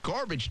those are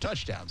garbage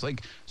touchdowns.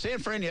 Like, San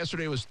Fran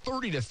yesterday was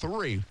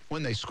 30-3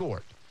 when they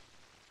scored.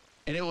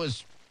 And it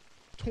was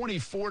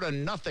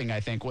 24-0, I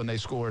think, when they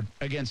scored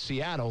against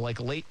Seattle, like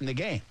late in the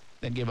game,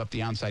 then gave up the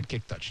onside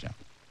kick touchdown.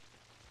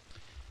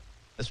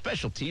 The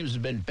special teams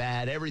have been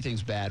bad.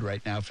 Everything's bad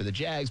right now for the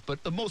Jags.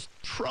 But the most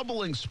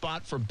troubling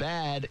spot for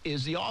bad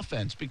is the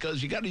offense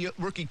because you got a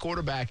rookie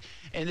quarterback,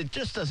 and it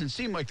just doesn't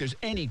seem like there's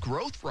any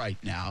growth right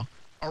now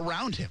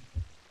around him.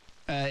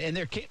 And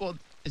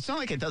it's not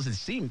like it doesn't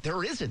seem.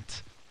 There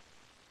isn't.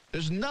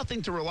 There's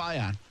nothing to rely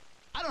on.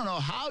 I don't know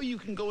how you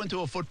can go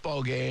into a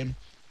football game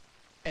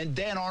and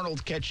Dan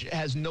Arnold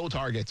has no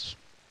targets.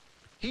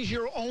 He's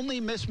your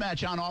only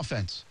mismatch on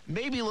offense.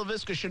 Maybe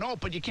Laviska Shenault,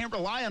 but you can't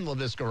rely on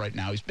Laviska right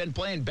now. He's been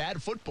playing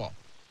bad football.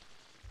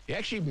 He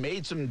actually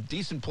made some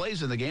decent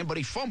plays in the game, but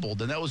he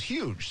fumbled, and that was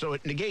huge. So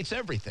it negates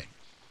everything.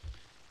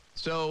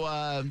 So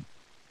I mean,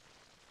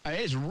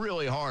 it's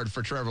really hard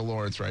for Trevor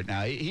Lawrence right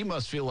now. He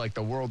must feel like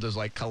the world is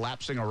like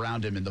collapsing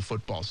around him in the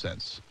football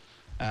sense.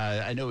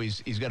 I know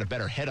he's got a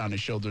better head on his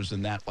shoulders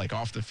than that, like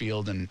off the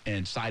field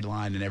and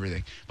sideline and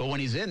everything. But when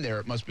he's in there,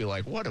 it must be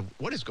like, what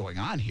is going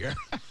on here?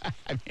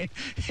 I mean,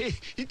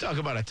 you talk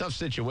about a tough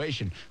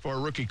situation for a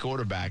rookie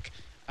quarterback.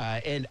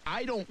 And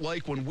I don't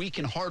like when we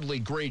can hardly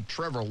grade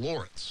Trevor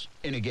Lawrence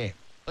in a game.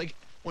 Like,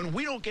 when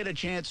we don't get a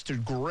chance to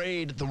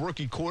grade the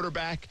rookie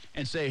quarterback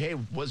and say, hey,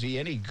 was he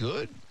any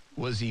good?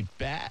 Was he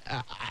bad?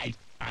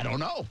 I don't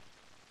know.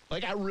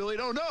 Like, I really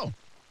don't know.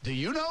 Do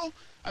you know?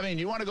 I mean,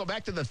 you want to go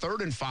back to the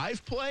 3rd and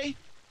 5 play?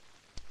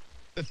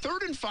 The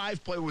 3rd and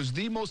 5 play was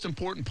the most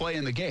important play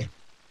in the game.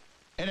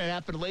 And it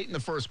happened late in the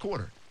first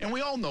quarter. And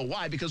we all know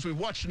why, because we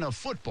watched enough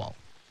football.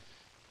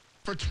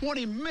 For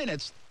 20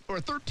 minutes or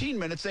 13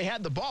 minutes, they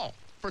had the ball.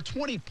 For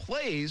 20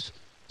 plays,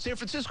 San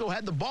Francisco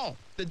had the ball.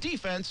 The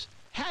defense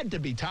had to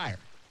be tired.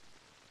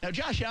 Now,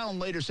 Josh Allen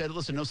later said,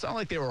 listen, it's not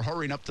like they were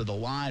hurrying up to the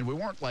line. We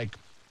weren't like,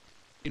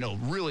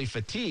 really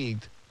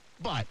fatigued.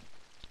 But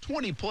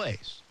 20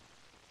 plays.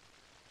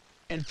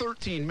 In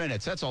 13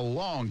 minutes, that's a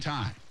long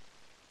time.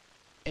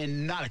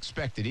 And not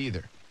expected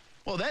either.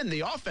 Well, then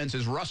the offense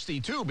is rusty,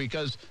 too,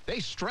 because they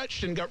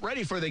stretched and got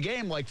ready for the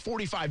game like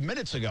 45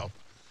 minutes ago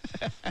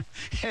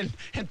and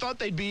thought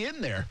they'd be in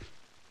there.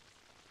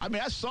 I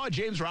mean, I saw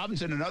James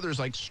Robinson and others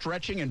like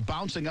stretching and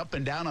bouncing up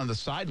and down on the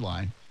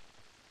sideline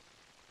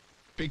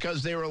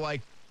because they were like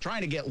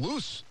trying to get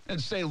loose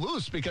and stay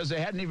loose because they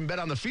hadn't even been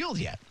on the field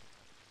yet.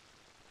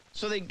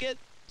 So they get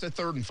to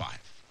 3rd and 5.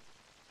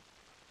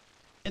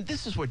 And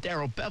this is where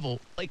Darrell Bevell,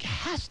 like,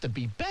 has to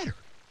be better.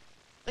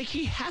 Like,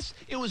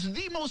 it was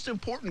the most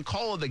important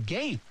call of the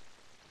game.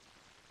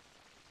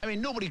 I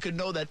mean, nobody could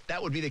know that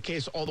that would be the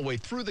case all the way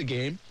through the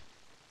game,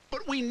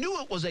 but we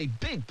knew it was a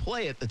big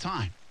play at the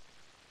time.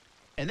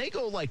 And they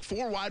go like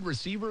 4 wide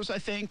receivers, I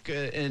think,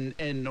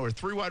 or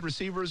 3 wide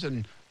receivers,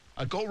 and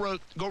a go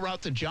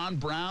route to John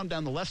Brown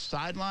down the left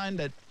sideline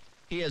that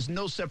he has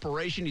no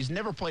separation. He's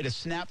never played a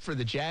snap for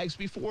the Jags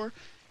before.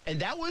 And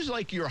that was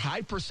like your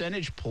high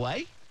percentage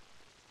play?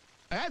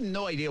 I have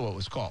no idea what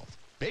was called.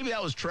 Maybe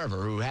that was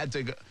Trevor who had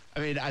to go. I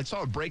mean, I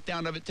saw a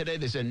breakdown of it today.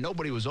 They said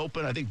nobody was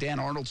open. I think Dan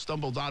Arnold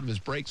stumbled out of his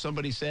break,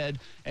 somebody said.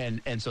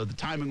 And so the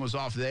timing was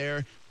off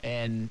there,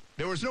 and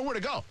there was nowhere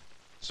to go.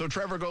 So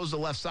Trevor goes to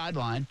the left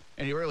sideline,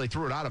 and he really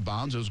threw it out of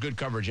bounds. It was good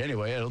coverage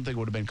anyway. I don't think it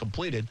would have been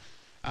completed.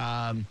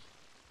 And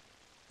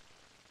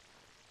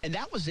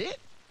that was it.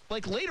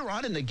 Like, later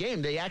on in the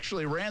game, they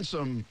actually ran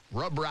some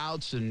rub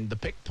routes and the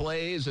pick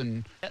plays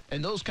and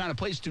those kind of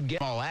plays to get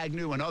Jamal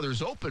Agnew and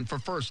others open for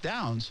first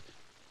downs.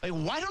 Like,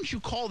 why don't you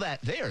call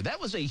that there? That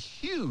was a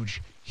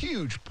huge,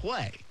 huge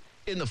play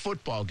in the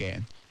football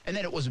game. And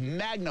then it was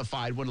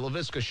magnified when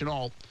Laviska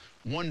Shenault,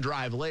 one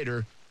drive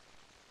later,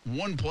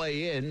 one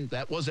play in,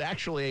 that was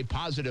actually a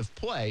positive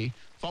play,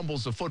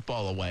 fumbles the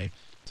football away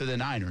to the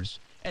Niners.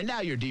 And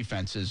now your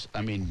defenses,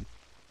 I mean,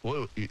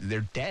 well,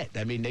 they're dead.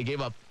 I mean, they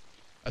gave up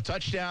a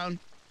touchdown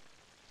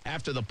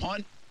after the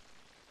punt,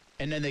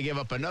 and then they give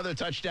up another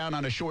touchdown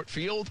on a short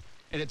field,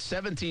 and it's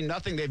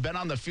 17-0. They've been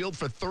on the field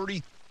for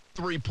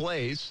 33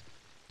 plays.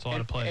 It's a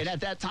lot of plays. And at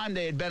that time,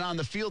 they had been on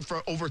the field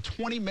for over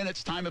 20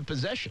 minutes time of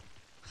possession.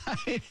 I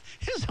mean,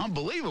 it was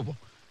unbelievable.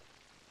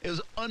 It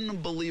was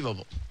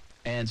unbelievable.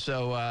 And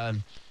so, I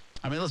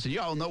mean, listen,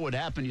 you all know what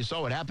happened. You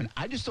saw what happened.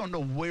 I just don't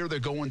know where they're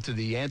going to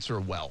the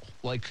answer well.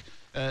 Like,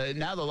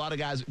 now a lot of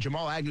guys,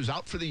 Jamal Agnew's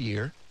out for the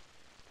year,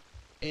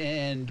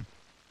 and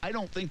I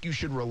don't think you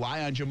should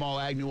rely on Jamal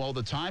Agnew all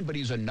the time, but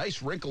he's a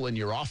nice wrinkle in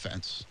your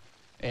offense.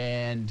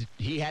 And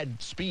he had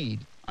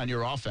speed on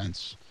your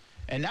offense.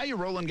 And now you're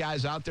rolling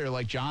guys out there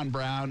like John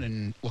Brown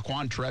and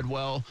Laquan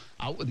Treadwell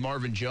out with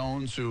Marvin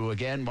Jones, who,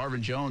 again,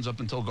 Marvin Jones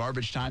up until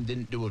garbage time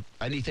didn't do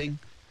anything.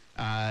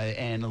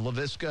 And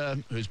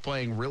Laviska, who's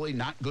playing really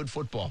not good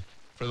football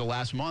for the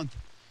last month.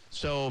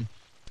 So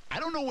I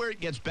don't know where it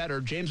gets better.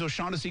 James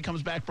O'Shaughnessy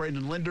comes back.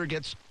 Brandon Linder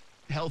gets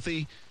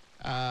healthy.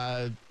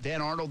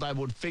 Dan Arnold, I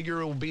would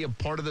figure, will be a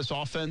part of this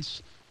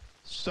offense.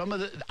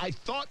 I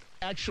thought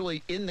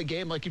actually in the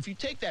game, like if you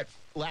take that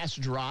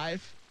last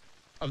drive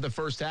of the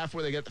first half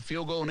where they get the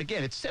field goal, and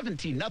again, it's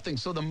 17-0,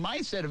 so the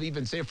mindset of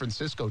even San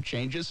Francisco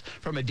changes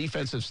from a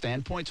defensive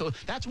standpoint. So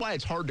that's why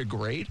it's hard to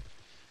grade.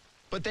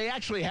 But they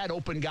actually had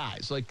open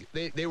guys. Like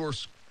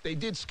they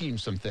did scheme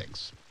some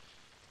things.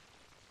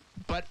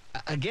 But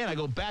again, I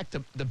go back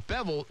to the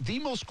Bevell, the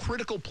most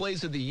critical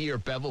plays of the year,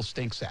 Bevell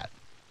stinks at.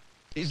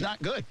 He's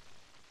not good.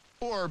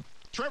 Or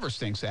Trevor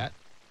stinks at.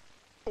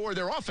 Or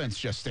their offense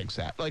just stinks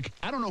at. Like,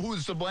 I don't know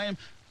who's to blame,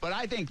 but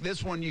I think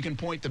this one you can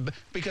point to,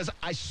 because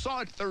I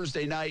saw it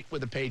Thursday night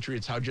with the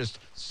Patriots, how just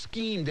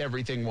schemed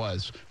everything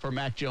was for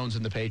Mac Jones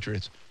and the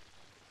Patriots.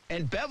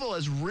 And Bevell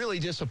has really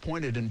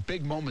disappointed in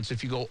big moments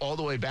if you go all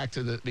the way back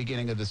to the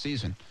beginning of the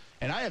season.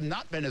 And I have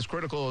not been as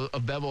critical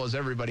of Bevel as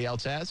everybody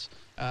else has.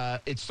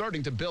 It's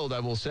starting to build, I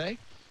will say.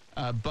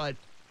 But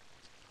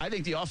I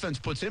think the offense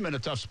puts him in a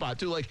tough spot,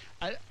 too. Like,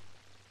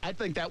 I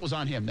think that was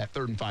on him, that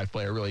 3rd and 5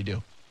 play. I really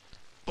do.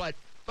 But,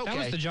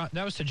 okay.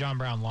 That was to John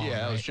Brown Long. Yeah,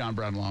 that right? was John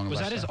Brown Long. Was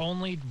that his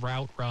only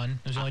route run?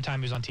 It was the only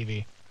time he was on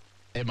TV.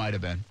 It might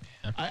have been.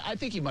 Yeah. I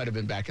think he might have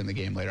been back in the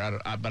game later,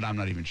 but I'm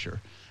not even sure.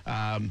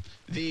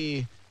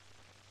 But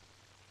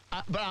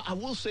I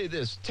will say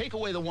this. Take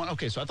away the one.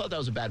 Okay, so I thought that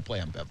was a bad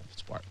play on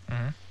Bevel's part.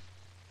 Mm-hmm.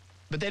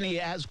 But then he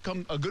has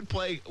come a good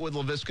play with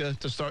Laviska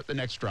to start the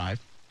next drive,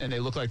 and they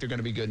look like they're going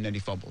to be good, and then he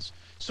fumbles.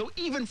 So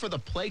even for the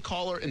play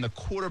caller and the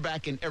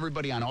quarterback and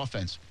everybody on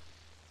offense,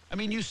 I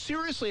mean, you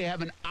seriously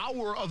have an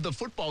hour of the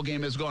football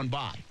game has gone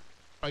by,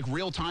 like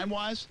real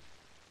time-wise,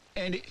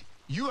 and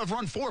you have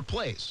run 4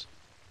 plays.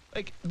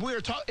 Like,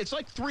 it's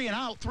like 3 and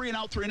out, 3 and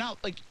out, 3 and out.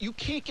 Like, you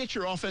can't get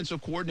your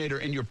offensive coordinator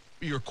and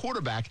your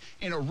quarterback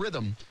in a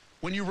rhythm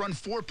when you run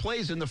 4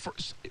 plays at the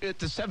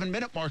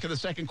 7-minute mark of the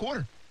second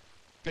quarter.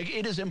 Like,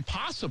 it is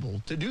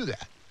impossible to do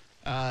that.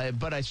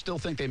 But I still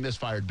think they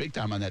misfired big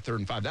time on that 3rd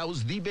and 5. That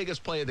was the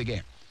biggest play of the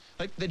game.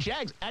 Like, the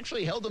Jags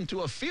actually held them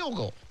to a field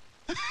goal.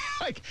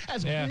 Like,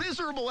 as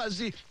miserable as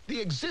the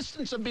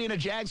existence of being a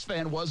Jags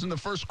fan was in the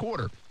first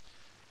quarter,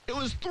 it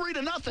was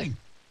 3-0.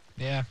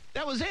 Yeah.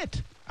 That was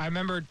it. I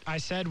remember I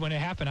said when it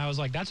happened, I was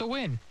like, that's a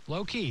win,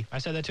 low-key. I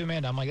said that to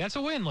Amanda. I'm like, that's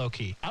a win,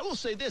 low-key. I will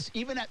say this.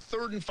 Even at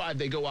 3rd and 5,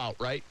 they go out,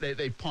 right?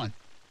 They punt.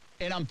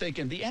 And I'm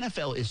thinking, the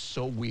NFL is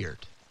so weird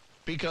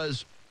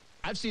because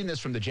I've seen this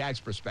from the Jags'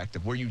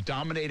 perspective where you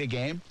dominate a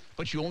game,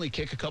 but you only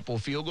kick a couple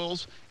of field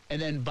goals,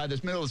 and then by the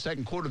middle of the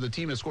second quarter, the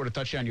team has scored a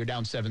touchdown, you're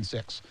down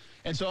 7-6.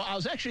 And so I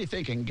was actually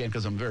thinking, again,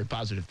 because I'm a very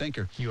positive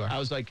thinker. You are. I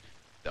was like,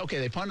 okay,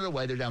 they punted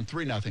away. They're down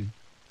 3-0.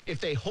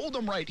 If they hold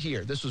them right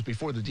here, this was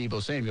before the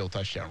Deebo Samuel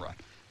touchdown run.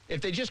 If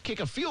they just kick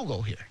a field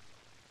goal here,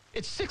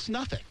 it's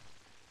 6-0.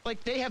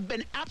 Like, they have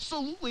been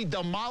absolutely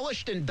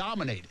demolished and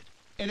dominated,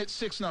 and it's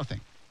 6-0.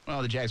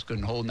 Well, the Jags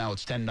couldn't hold. Now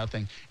it's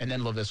 10-0, and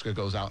then Laviska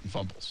goes out and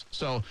fumbles.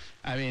 So,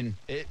 I mean,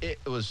 it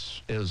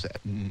was just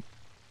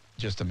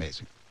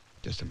amazing.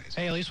 Just amazing.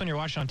 Hey, at least when you're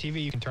watching on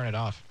TV, you can turn it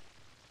off.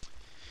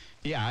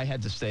 Yeah, I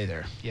had to stay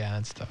there. Yeah,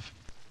 that's tough.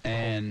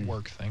 And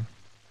work thing.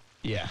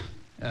 Yeah.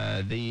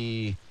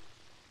 The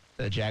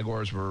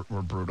Jaguars were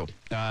brutal.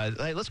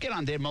 Hey, let's get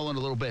on Dan Mullen a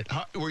little bit.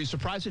 Were you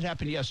surprised it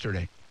happened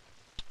yesterday?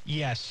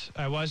 Yes,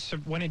 I was.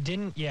 When it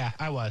didn't, yeah,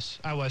 I was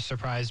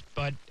surprised.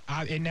 But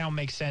it now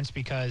makes sense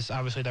because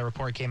obviously the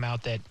report came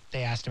out that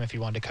they asked him if he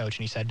wanted to coach,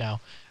 and he said no.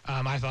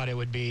 I thought it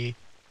would be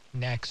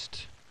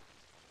next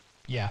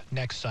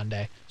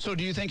Sunday. So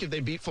do you think if they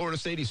beat Florida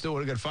State, he still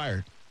would have got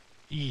fired?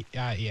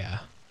 Yeah,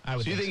 I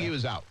would. So you think so. he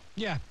was out?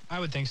 Yeah, I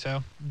would think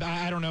so.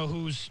 I don't know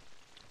who's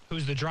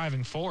the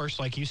driving force,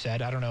 like you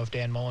said. I don't know if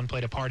Dan Mullen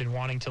played a part in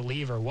wanting to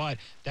leave or what.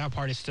 That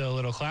part is still a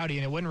little cloudy,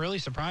 and it wouldn't really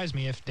surprise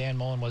me if Dan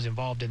Mullen was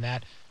involved in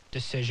that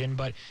decision.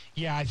 But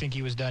yeah, I think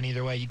he was done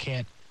either way. You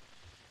can't.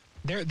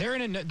 They're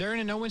in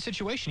a no-win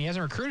situation. He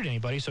hasn't recruited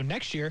anybody. So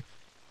next year,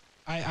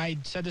 I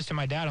said this to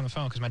my dad on the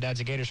phone because my dad's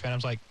a Gators fan. I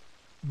was like,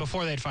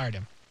 before they'd fired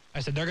him,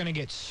 I said they're going to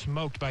get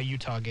smoked by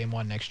Utah game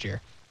 1 next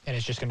year. And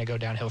it's just going to go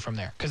downhill from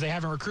there because they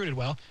haven't recruited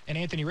well. And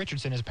Anthony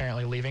Richardson is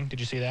apparently leaving. Did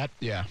you see that?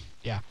 Yeah.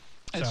 Yeah.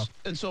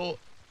 And so,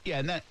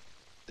 that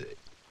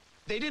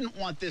they didn't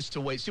want this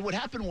to wait. See, what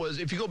happened was,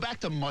 if you go back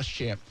to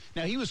Muschamp,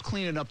 now he was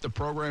cleaning up the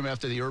program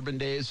after the Urban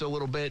days a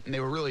little bit, and they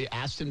were really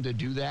asked him to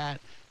do that.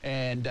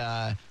 And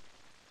I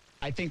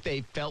think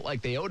they felt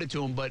like they owed it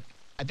to him, but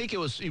I think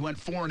he went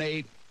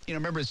 4-8. You know,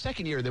 remember his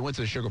second year, they went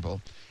to the Sugar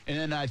Bowl. And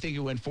then I think he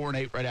went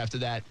 4-8 right after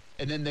that.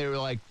 And then they were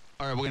like,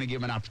 all right, we're going to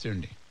give him an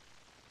opportunity.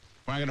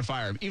 We're not going to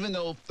fire him. Even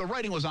though the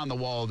writing was on the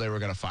wall, they were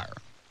going to fire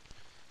him.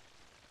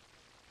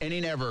 And he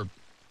never,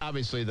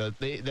 obviously,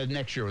 the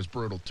next year was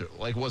brutal, too.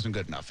 Like, it wasn't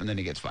good enough, and then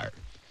he gets fired.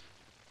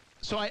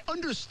 So I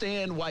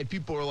understand why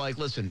people are like,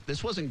 listen,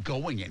 this wasn't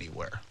going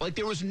anywhere. Like,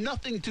 there was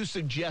nothing to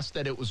suggest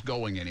that it was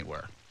going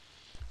anywhere.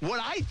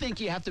 What I think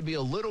you have to be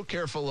a little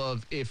careful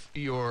of if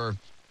you're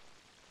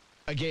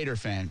a Gator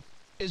fan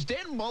is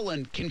Dan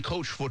Mullen can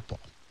coach football.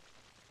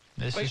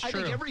 This is true. I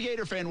think every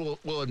Gator fan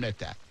will admit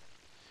that.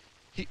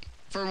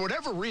 For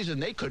whatever reason,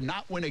 they could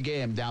not win a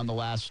game down the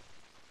last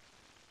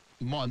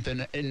month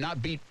and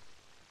not beat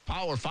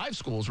Power 5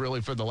 schools, really,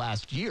 for the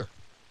last year.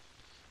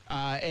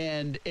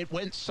 And it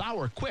went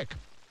sour quick.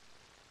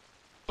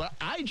 But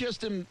I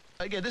just am,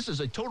 again, this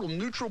is a total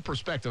neutral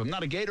perspective. I'm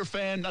not a Gator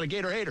fan, not a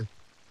Gator hater.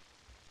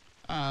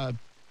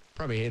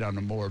 Probably hate on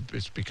them more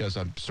just because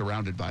I'm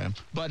surrounded by them.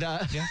 But,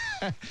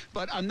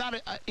 but I'm not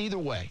either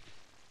way.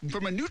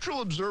 From a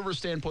neutral observer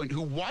standpoint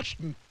who watched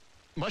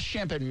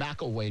Muschamp and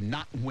McElway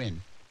not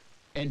win,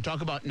 and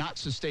talk about not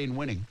sustained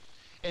winning.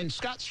 And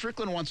Scott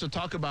Strickland wants to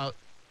talk about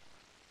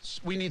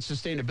we need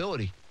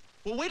sustainability.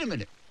 Well, wait a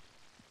minute.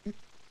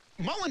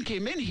 Mullen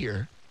came in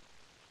here,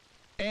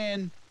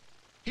 and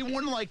he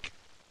won like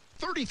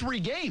 33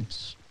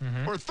 games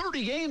or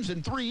 30 games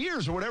in 3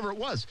 years or whatever it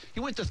was. He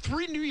went to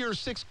 3 New Year's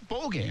 6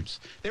 bowl games.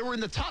 They were in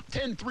the top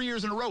 10 3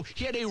 years in a row.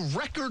 He had a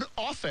record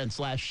offense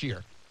last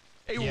year,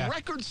 a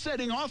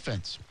record-setting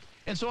offense.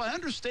 And so I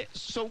understand.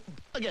 So,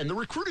 again, the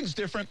recruiting's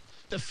different.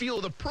 The feel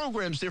of the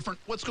program's different.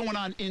 What's going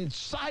on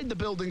inside the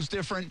building's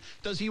different.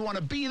 Does he want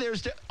to be there?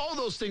 All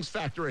those things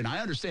factor in. I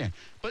understand.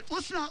 But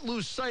let's not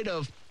lose sight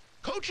of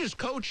coaches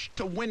coach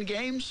to win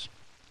games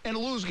and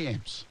lose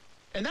games.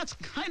 And that's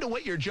kind of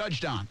what you're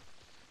judged on.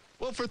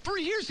 Well, for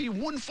 3 years, he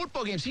won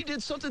football games. He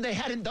did something they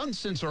hadn't done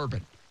since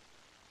Urban.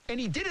 And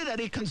he did it at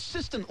a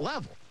consistent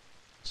level.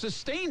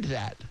 Sustained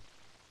that.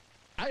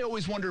 I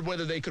always wondered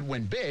whether they could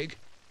win big.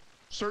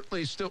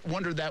 Certainly still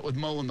wondered that with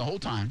Mullen the whole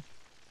time.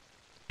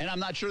 And I'm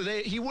not sure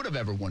he would have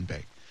ever won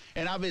big.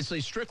 And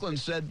obviously Strickland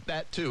said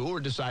that too, or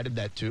decided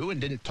that too,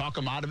 and didn't talk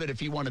him out of it if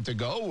he wanted to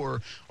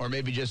go, or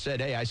maybe just said,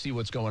 hey, I see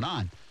what's going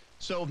on.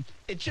 So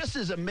it just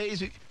is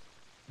amazing.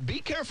 Be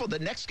careful. The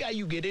next guy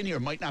you get in here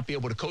might not be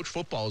able to coach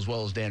football as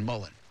well as Dan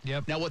Mullen.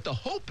 Yep. Now, what the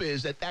hope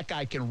is that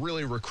guy can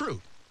really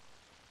recruit.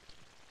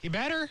 He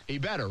better,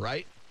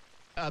 right?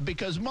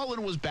 Because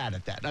Mullen was bad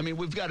at that. I mean,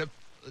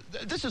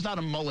 this is not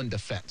a Mullen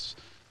defense.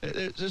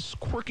 There's this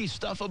quirky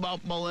stuff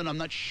about Mullen. I'm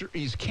not sure.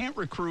 He can't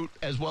recruit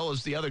as well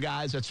as the other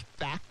guys. That's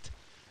fact.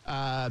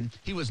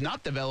 He was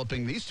not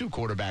developing these two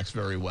quarterbacks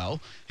very well.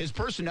 His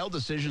personnel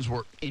decisions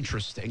were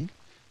interesting.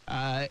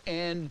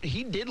 And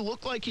he did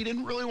look like he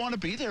didn't really want to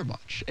be there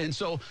much. And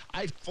so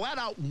I flat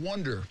out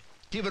wonder,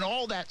 given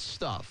all that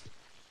stuff,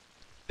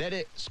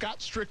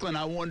 Scott Strickland,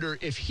 I wonder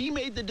if he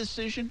made the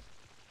decision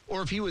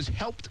or if he was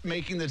helped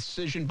making the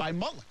decision by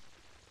Mullen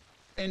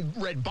and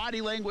read body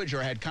language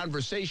or had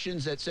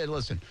conversations that said,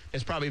 listen,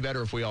 it's probably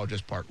better if we all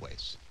just part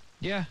ways.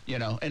 Yeah.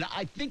 And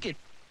I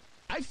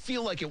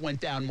feel like it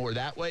went down more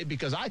that way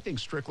because I think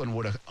Strickland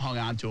would have hung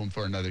on to him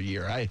for another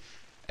year.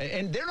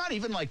 And they're not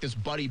even like this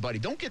buddy-buddy.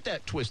 Don't get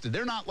that twisted.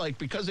 They're not like,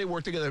 because they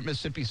work together at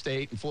Mississippi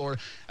State and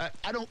Florida,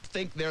 I don't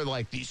think they're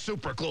like these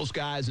super close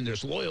guys and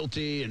there's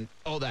loyalty and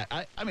all that.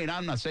 I mean,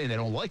 I'm not saying they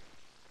don't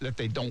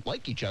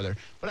like each other,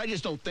 but I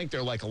just don't think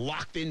they're like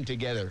locked in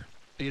together.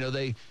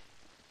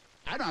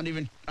 I don't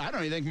even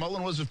think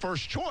Mullen was the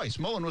first choice.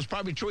 Mullen was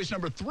probably choice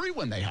number 3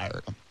 when they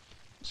hired him.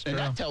 And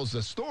that tells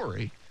the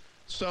story.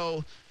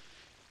 So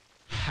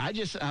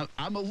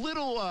I'm a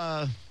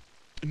little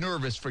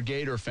nervous for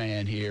Gator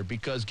fan here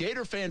because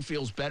Gator fan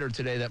feels better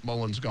today that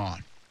Mullen's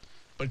gone.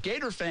 But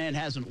Gator fan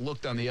hasn't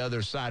looked on the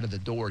other side of the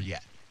door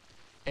yet.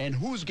 And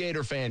who's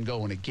Gator fan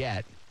going to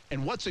get?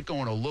 And what's it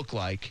going to look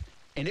like?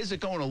 And is it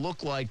going to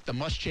look like the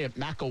Muschamp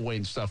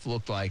McElwain stuff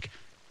looked like?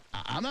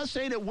 I'm not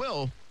saying it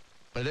will,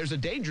 but there's a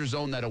danger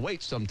zone that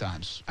awaits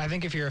sometimes. I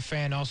think if you're a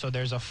fan also,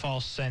 there's a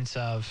false sense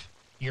of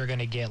you're going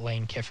to get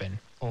Lane Kiffin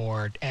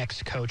or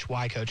X coach,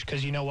 Y coach.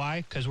 Because you know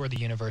why? Because we're the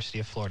University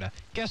of Florida.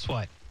 Guess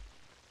what?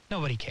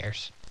 Nobody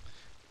cares.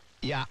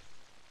 Yeah,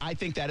 I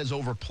think that is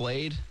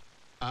overplayed.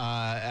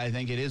 I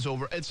think it is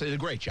it's a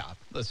great job.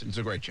 Listen, it's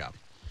a great job.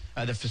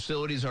 The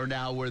facilities are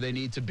now where they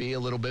need to be a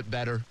little bit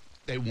better.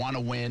 They want to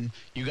win.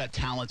 You got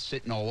talent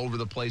sitting all over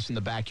the place in the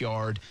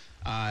backyard.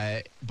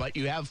 But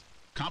you have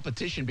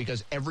competition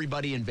because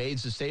everybody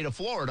invades the state of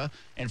Florida,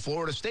 and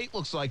Florida State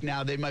looks like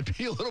now they might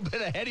be a little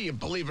bit ahead of you,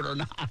 believe it or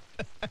not.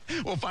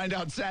 We'll find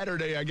out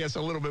Saturday, I guess,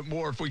 a little bit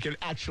more if we can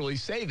actually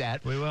say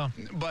that. We will.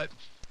 But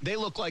they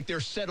look like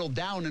they're settled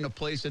down in a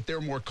place that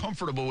they're more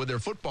comfortable with their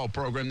football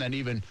program than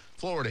even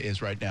Florida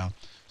is right now.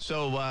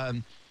 So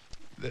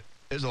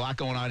there's a lot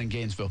going on in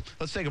Gainesville.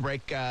 Let's take a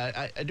break.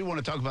 I do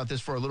want to talk about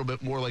this for a little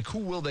bit more. Like, who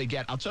will they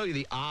get? I'll tell you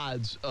the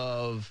odds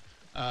of,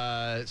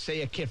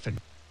 say, a Kiffin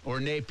or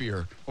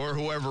Napier or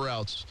whoever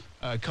else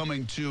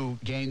coming to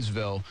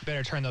Gainesville.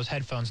 Better turn those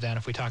headphones down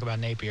if we talk about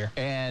Napier.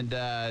 And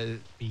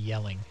be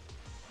yelling.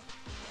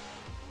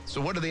 So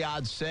what do the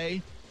odds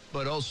say?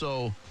 But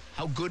also,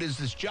 how good is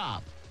this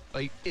job?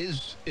 Like,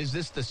 is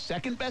this the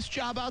second best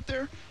job out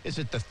there? Is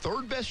it the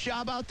third best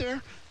job out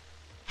there?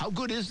 How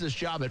good is this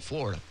job at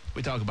Florida?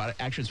 We talk about it.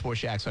 Action Sports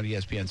Shacks on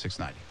ESPN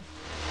 690.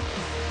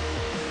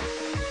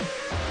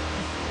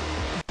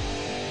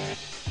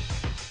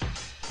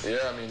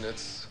 Yeah, I mean,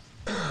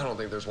 I don't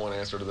think there's one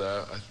answer to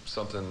that.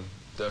 Something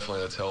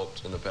definitely that's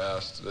helped in the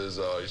past is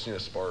you just need a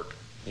spark.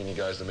 You need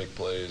guys to make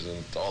plays,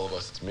 and to all of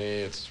us, it's me,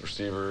 it's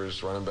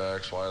receivers, running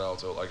backs,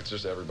 wideouts, it's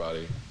just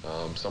everybody.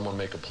 Someone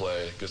make a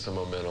play, get some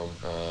momentum,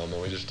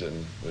 and we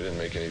didn't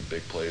make any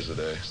big plays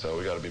today, so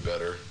we got to be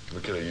better.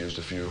 We could have used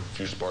a few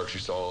sparks. You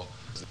saw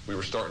we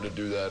were starting to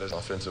do that as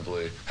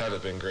offensively.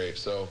 Haven't been great,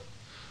 so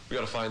we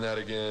got to find that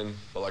again.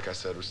 But like I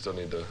said, we still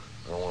need to.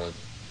 I don't want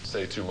to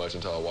say too much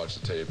until I watch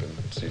the tape and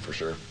see for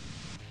sure.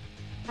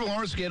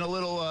 Lawrence getting a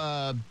little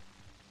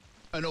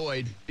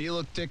annoyed. He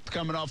looked ticked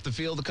coming off the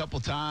field a couple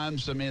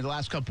times. I mean, the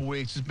last couple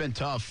weeks it's been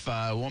tough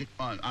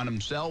on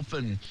himself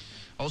and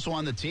also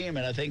on the team.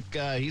 And I think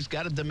he's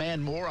got to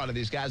demand more out of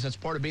these guys. That's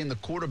part of being the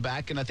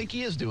quarterback, and I think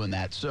he is doing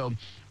that. So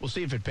we'll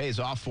see if it pays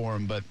off for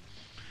him. But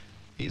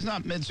he's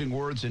not mincing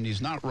words, and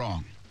he's not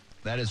wrong.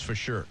 That is for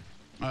sure.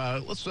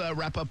 Let's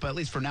wrap up, at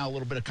least for now, a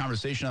little bit of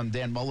conversation on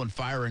Dan Mullen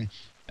firing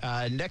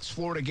next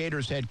Florida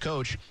Gators head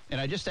coach. And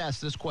I just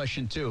asked this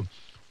question, too.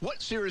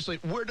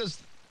 Where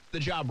does the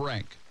job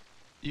rank?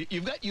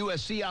 You've got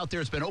USC out there.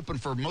 It's been open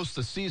for most of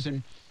the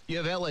season. You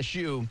have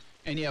LSU,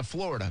 and you have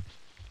Florida.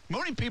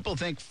 Many people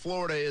think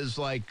Florida is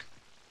like,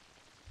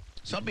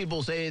 some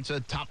people say it's a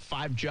top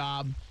 5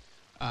 job.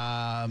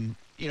 I've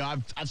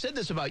said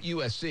this about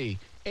USC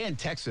and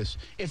Texas.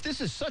 If this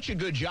is such a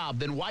good job,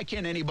 then why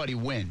can't anybody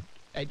win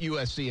at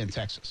USC and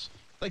Texas?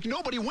 Like,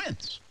 nobody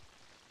wins.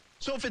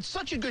 So if it's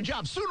such a good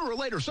job, sooner or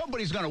later,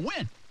 somebody's going to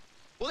win.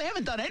 Well, they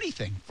haven't done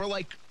anything for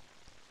like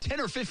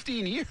 10 or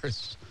 15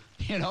 years,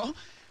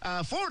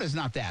 Florida's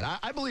not that.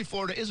 I believe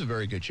Florida is a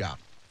very good job.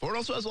 Florida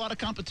also has a lot of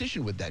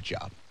competition with that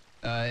job.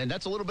 And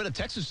that's a little bit of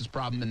Texas's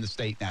problem in the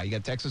state now. You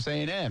got Texas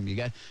A&M. You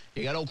got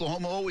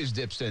Oklahoma always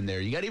dips in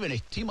there. You got even a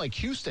team like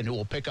Houston who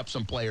will pick up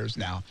some players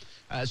now.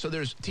 So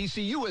there's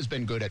TCU has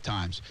been good at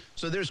times.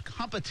 So there's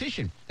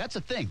competition. That's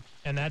a thing.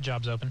 And that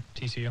job's open,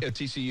 TCU. Yeah,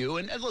 TCU.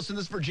 And listen,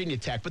 this is Virginia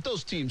Tech, but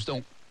those teams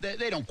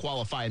they don't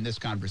qualify in this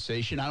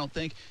conversation, I don't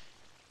think.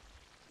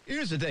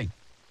 Here's the thing.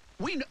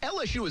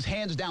 LSU is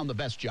hands down the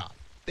best job.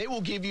 They will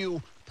give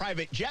you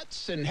private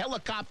jets and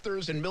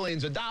helicopters and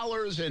millions of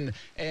dollars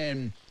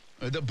and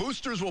the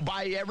boosters will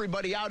buy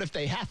everybody out if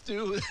they have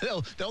to.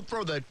 They'll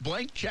throw the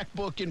blank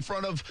checkbook in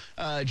front of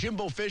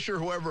Jimbo Fisher,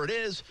 whoever it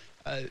is,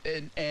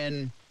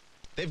 and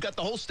they've got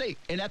the whole state.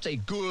 And that's a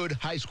good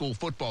high school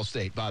football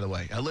state, by the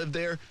way. I lived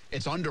there.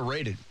 It's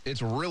underrated.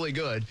 It's really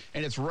good,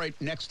 and it's right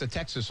next to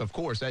Texas, of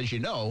course, as you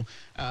know.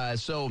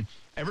 So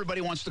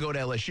everybody wants to go to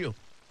LSU.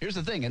 Here's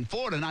the thing. In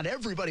Florida, not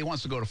everybody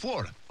wants to go to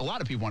Florida. A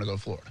lot of people want to go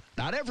to Florida.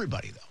 Not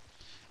everybody, though.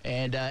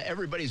 And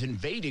everybody's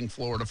invading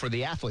Florida for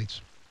the athletes.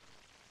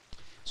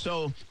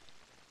 So,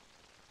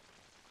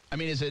 I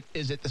mean, is it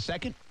the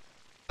second?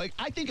 Like,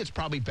 I think it's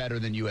probably better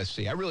than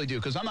USC. I really do,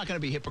 because I'm not going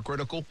to be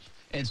hypocritical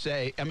and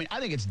say, I mean, I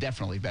think it's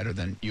definitely better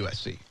than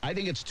USC. I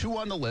think it's 2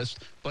 on the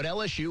list, but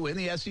LSU in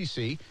the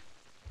SEC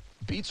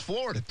beats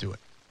Florida to it.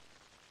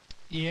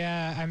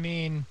 Yeah, I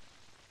mean,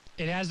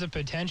 it has the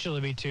potential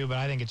to be 2, but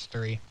I think it's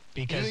 3.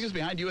 Because, you think it's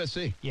behind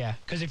USC? Yeah,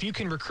 because if you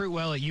can recruit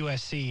well at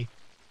USC,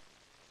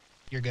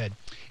 you're good.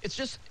 It's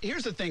just,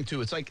 here's the thing, too.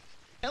 It's like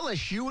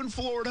LSU in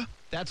Florida,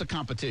 that's a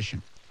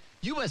competition.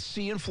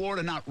 USC in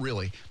Florida, not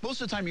really. Most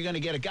of the time, you're going to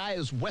get a guy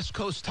who's West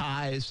Coast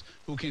ties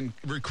who can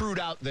recruit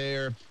out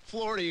there.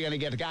 Florida, you're going to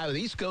get a guy with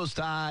East Coast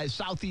ties,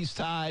 Southeast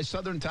ties,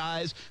 Southern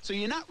ties. So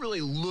you're not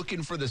really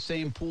looking for the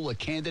same pool of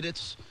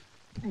candidates,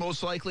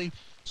 most likely.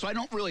 So I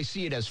don't really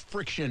see it as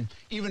friction,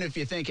 even if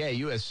you think, hey,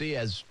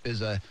 USC is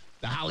the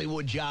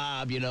Hollywood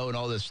job, and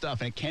all this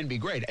stuff, and it can be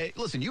great. Hey,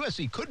 listen,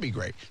 USC could be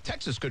great.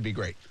 Texas could be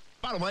great.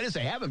 Bottom line is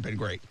they haven't been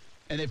great,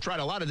 and they've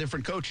tried a lot of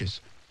different coaches.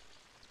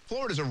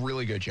 Florida's a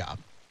really good job,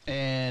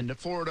 and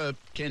Florida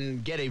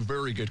can get a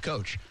very good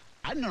coach.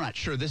 I'm not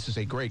sure this is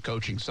a great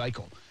coaching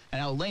cycle.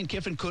 And now Lane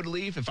Kiffin could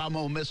leave. If I'm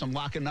Ole Miss, I'm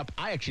locking up.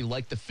 I actually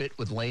like the fit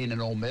with Lane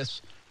and Ole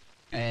Miss.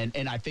 And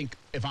I think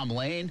if I'm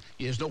Lane,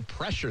 there's no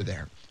pressure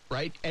there,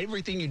 right?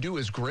 Everything you do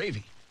is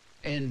gravy.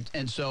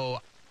 And so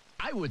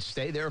I would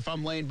stay there if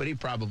I'm Lane, but he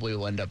probably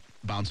will end up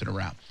bouncing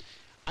around.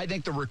 I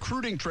think the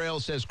recruiting trail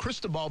says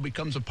Cristobal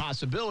becomes a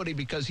possibility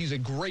because he's a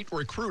great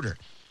recruiter.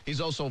 He's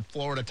also a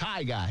Florida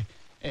tie guy,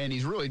 and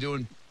he's really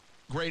doing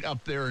great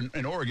up there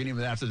in Oregon,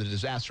 even after the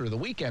disaster of the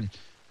weekend.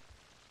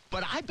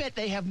 But I bet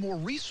they have more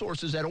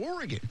resources at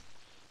Oregon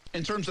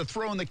in terms of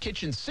throwing the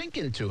kitchen sink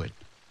into it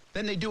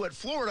than they do at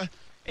Florida.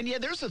 And, yeah,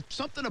 there's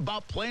something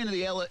about playing in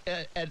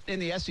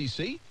the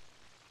SEC.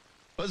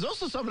 But there's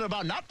also something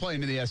about not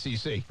playing in the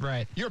SEC.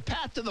 Right. Your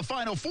path to the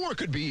Final Four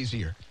could be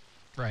easier.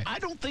 Right.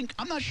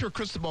 I'm not sure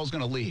Cristobal's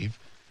going to leave.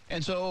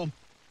 And so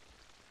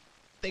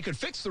they could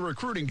fix the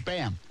recruiting,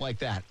 bam, like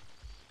that.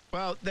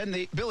 Well,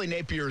 then Billy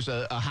Napier's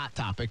a hot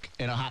topic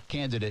and a hot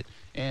candidate.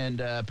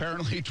 And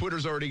apparently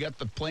Twitter's already got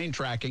the plane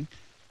tracking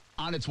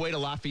on its way to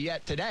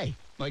Lafayette today,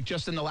 like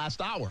just in the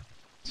last hour.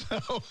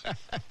 So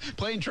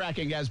plane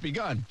tracking has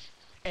begun.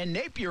 And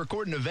Napier,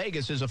 according to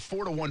Vegas, is a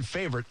 4-1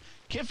 favorite.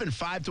 Kiffin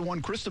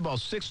 5-1, Cristobal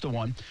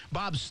 6-1,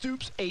 Bob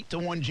Stoops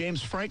 8-1,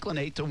 James Franklin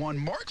 8-1,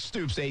 Mark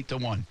Stoops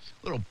 8-1.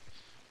 Little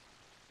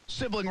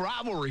sibling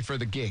rivalry for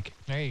the gig.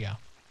 There you go.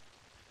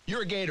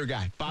 You're a Gator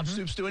guy. Bob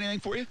Stoops do anything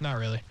for you? Not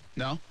really.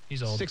 No?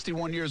 He's old.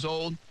 61 years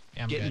old,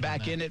 Yeah, I'm getting good on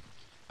back that. in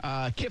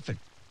it. Kiffin.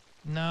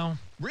 No.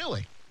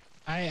 Really?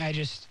 I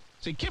just...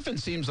 See, Kiffin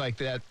seems like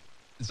that.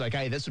 It's like,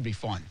 hey, this would be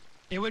fun.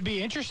 It would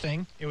be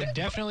interesting. It would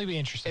definitely be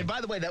interesting. And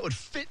by the way, that would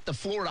fit the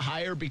Florida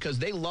hire because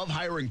they love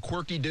hiring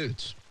quirky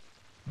dudes.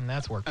 And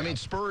that's worked out. I mean,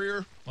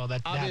 Spurrier, well,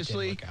 that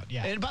obviously. didn't work out.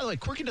 Yeah. And by the way,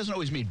 quirky doesn't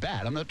always mean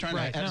bad. I'm not trying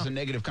to have no. as a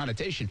negative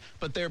connotation,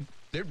 but they're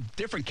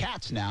different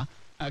cats now.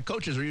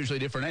 Coaches are usually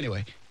different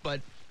anyway. But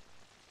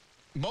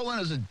Mullen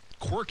is a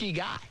quirky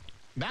guy.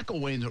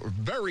 McElwain's a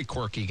very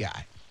quirky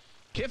guy.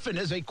 Kiffin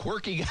is a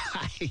quirky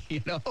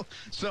guy,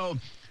 So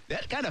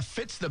that kind of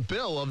fits the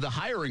bill of the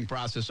hiring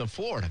process of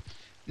Florida.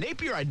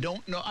 Napier, I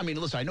don't know. I mean,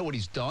 listen, I know what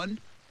he's done,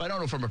 but I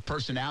don't know from a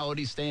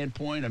personality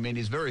standpoint. I mean,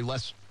 he's very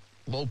less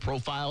low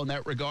profile in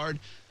that regard.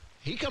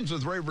 He comes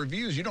with rave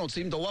reviews. You don't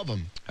seem to love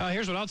him.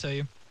 Here's what I'll tell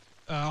you.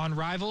 On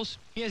Rivals,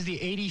 he has the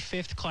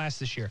 85th class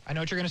this year. I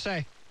know what you're going to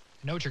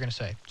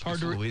say. It's hard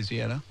to...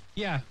 Louisiana?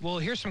 Yeah, well,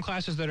 here's some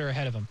classes that are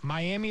ahead of him.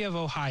 Miami of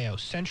Ohio,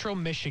 Central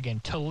Michigan,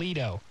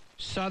 Toledo,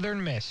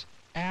 Southern Miss,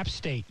 App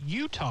State,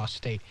 Utah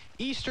State,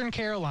 Eastern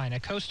Carolina,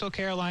 Coastal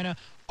Carolina,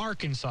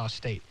 Arkansas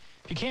State.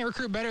 If you can't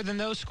recruit better than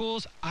those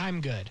schools,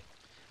 I'm good.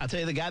 I'll tell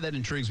you, the guy that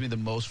intrigues me the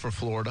most for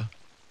Florida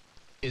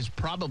is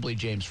probably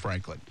James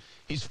Franklin.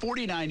 He's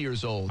 49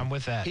 years old. I'm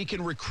with that. He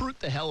can recruit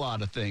the hell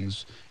out of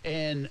things.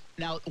 And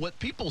now what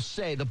people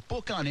say, the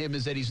book on him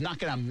is that he's not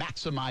going to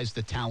maximize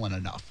the talent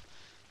enough.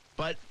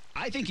 But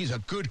I think he's a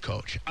good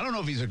coach. I don't know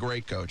if he's a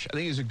great coach. I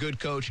think he's a good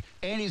coach,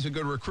 and he's a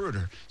good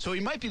recruiter. So he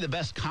might be the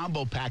best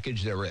combo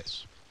package there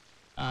is.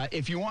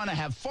 If you want to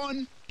have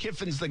fun,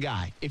 Kiffin's the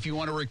guy. If you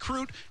want to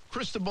recruit,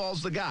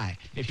 Cristobal's the guy.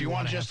 If you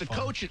want just to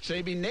coach it,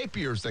 maybe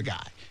Napier's the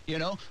guy. You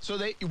know? So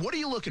what are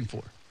you looking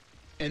for?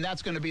 And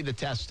that's going to be the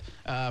test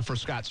for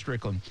Scott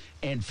Strickland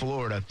in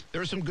Florida.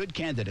 There are some good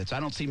candidates. I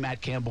don't see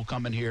Matt Campbell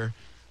coming here.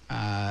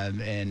 I'll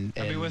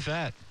be with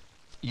that.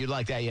 You'd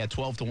like that? Yeah,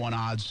 12-1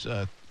 odds.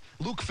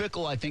 Luke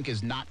Fickell, I think,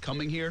 is not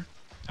coming here.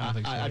 I don't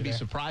think so I'd be either.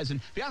 surprised.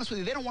 And to be honest with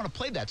you, they don't want to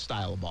play that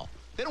style of ball.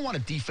 They don't want a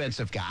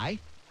defensive guy.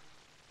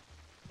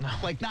 No.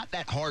 Like, not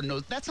that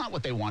hard-nosed. That's not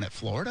what they want at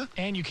Florida.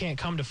 And you can't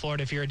come to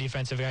Florida if you're a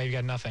defensive guy. You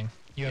got nothing.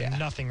 You have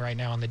nothing right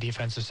now on the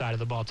defensive side of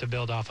the ball to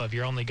build off of.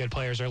 Your only good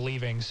players are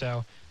leaving.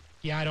 So,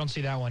 yeah, I don't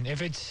see that one.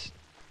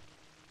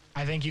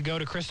 I think you go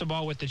to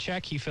Cristobal with the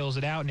check. He fills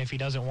it out. And if he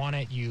doesn't want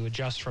it, you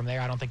adjust from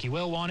there. I don't think he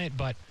will want it,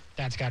 but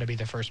that's got to be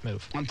the first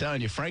move. I'm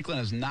telling you, Franklin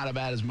is not as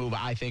bad as move,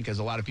 I think, as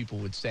a lot of people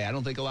would say. I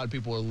don't think a lot of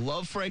people will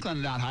love Franklin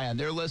and not high on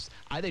their list.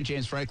 I think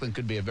James Franklin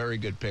could be a very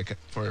good pick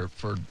for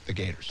the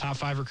Gators. Top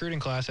 5 recruiting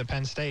class at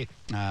Penn State.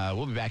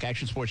 We'll be back.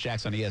 Action Sports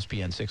Jacks on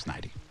ESPN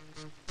 690.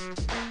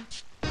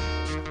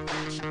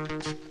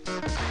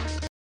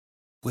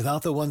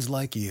 Without the ones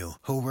like you,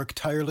 who work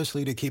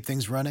tirelessly to keep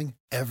things running,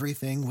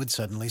 everything would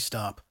suddenly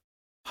stop.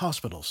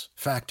 Hospitals,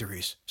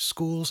 factories,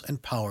 schools,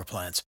 and power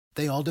plants,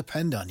 they all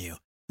depend on you.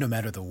 No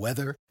matter the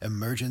weather,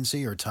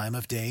 emergency, or time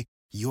of day,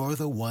 you're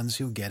the ones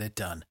who get it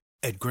done.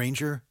 At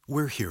Grainger,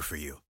 we're here for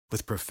you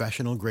with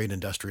professional-grade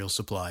industrial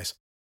supplies.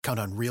 Count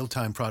on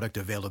real-time product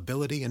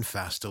availability and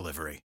fast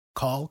delivery.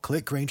 Call,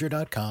 click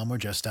Grainger.com, or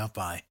just stop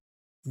by.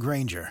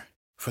 Grainger,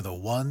 for the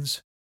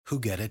ones who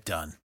get it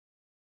done.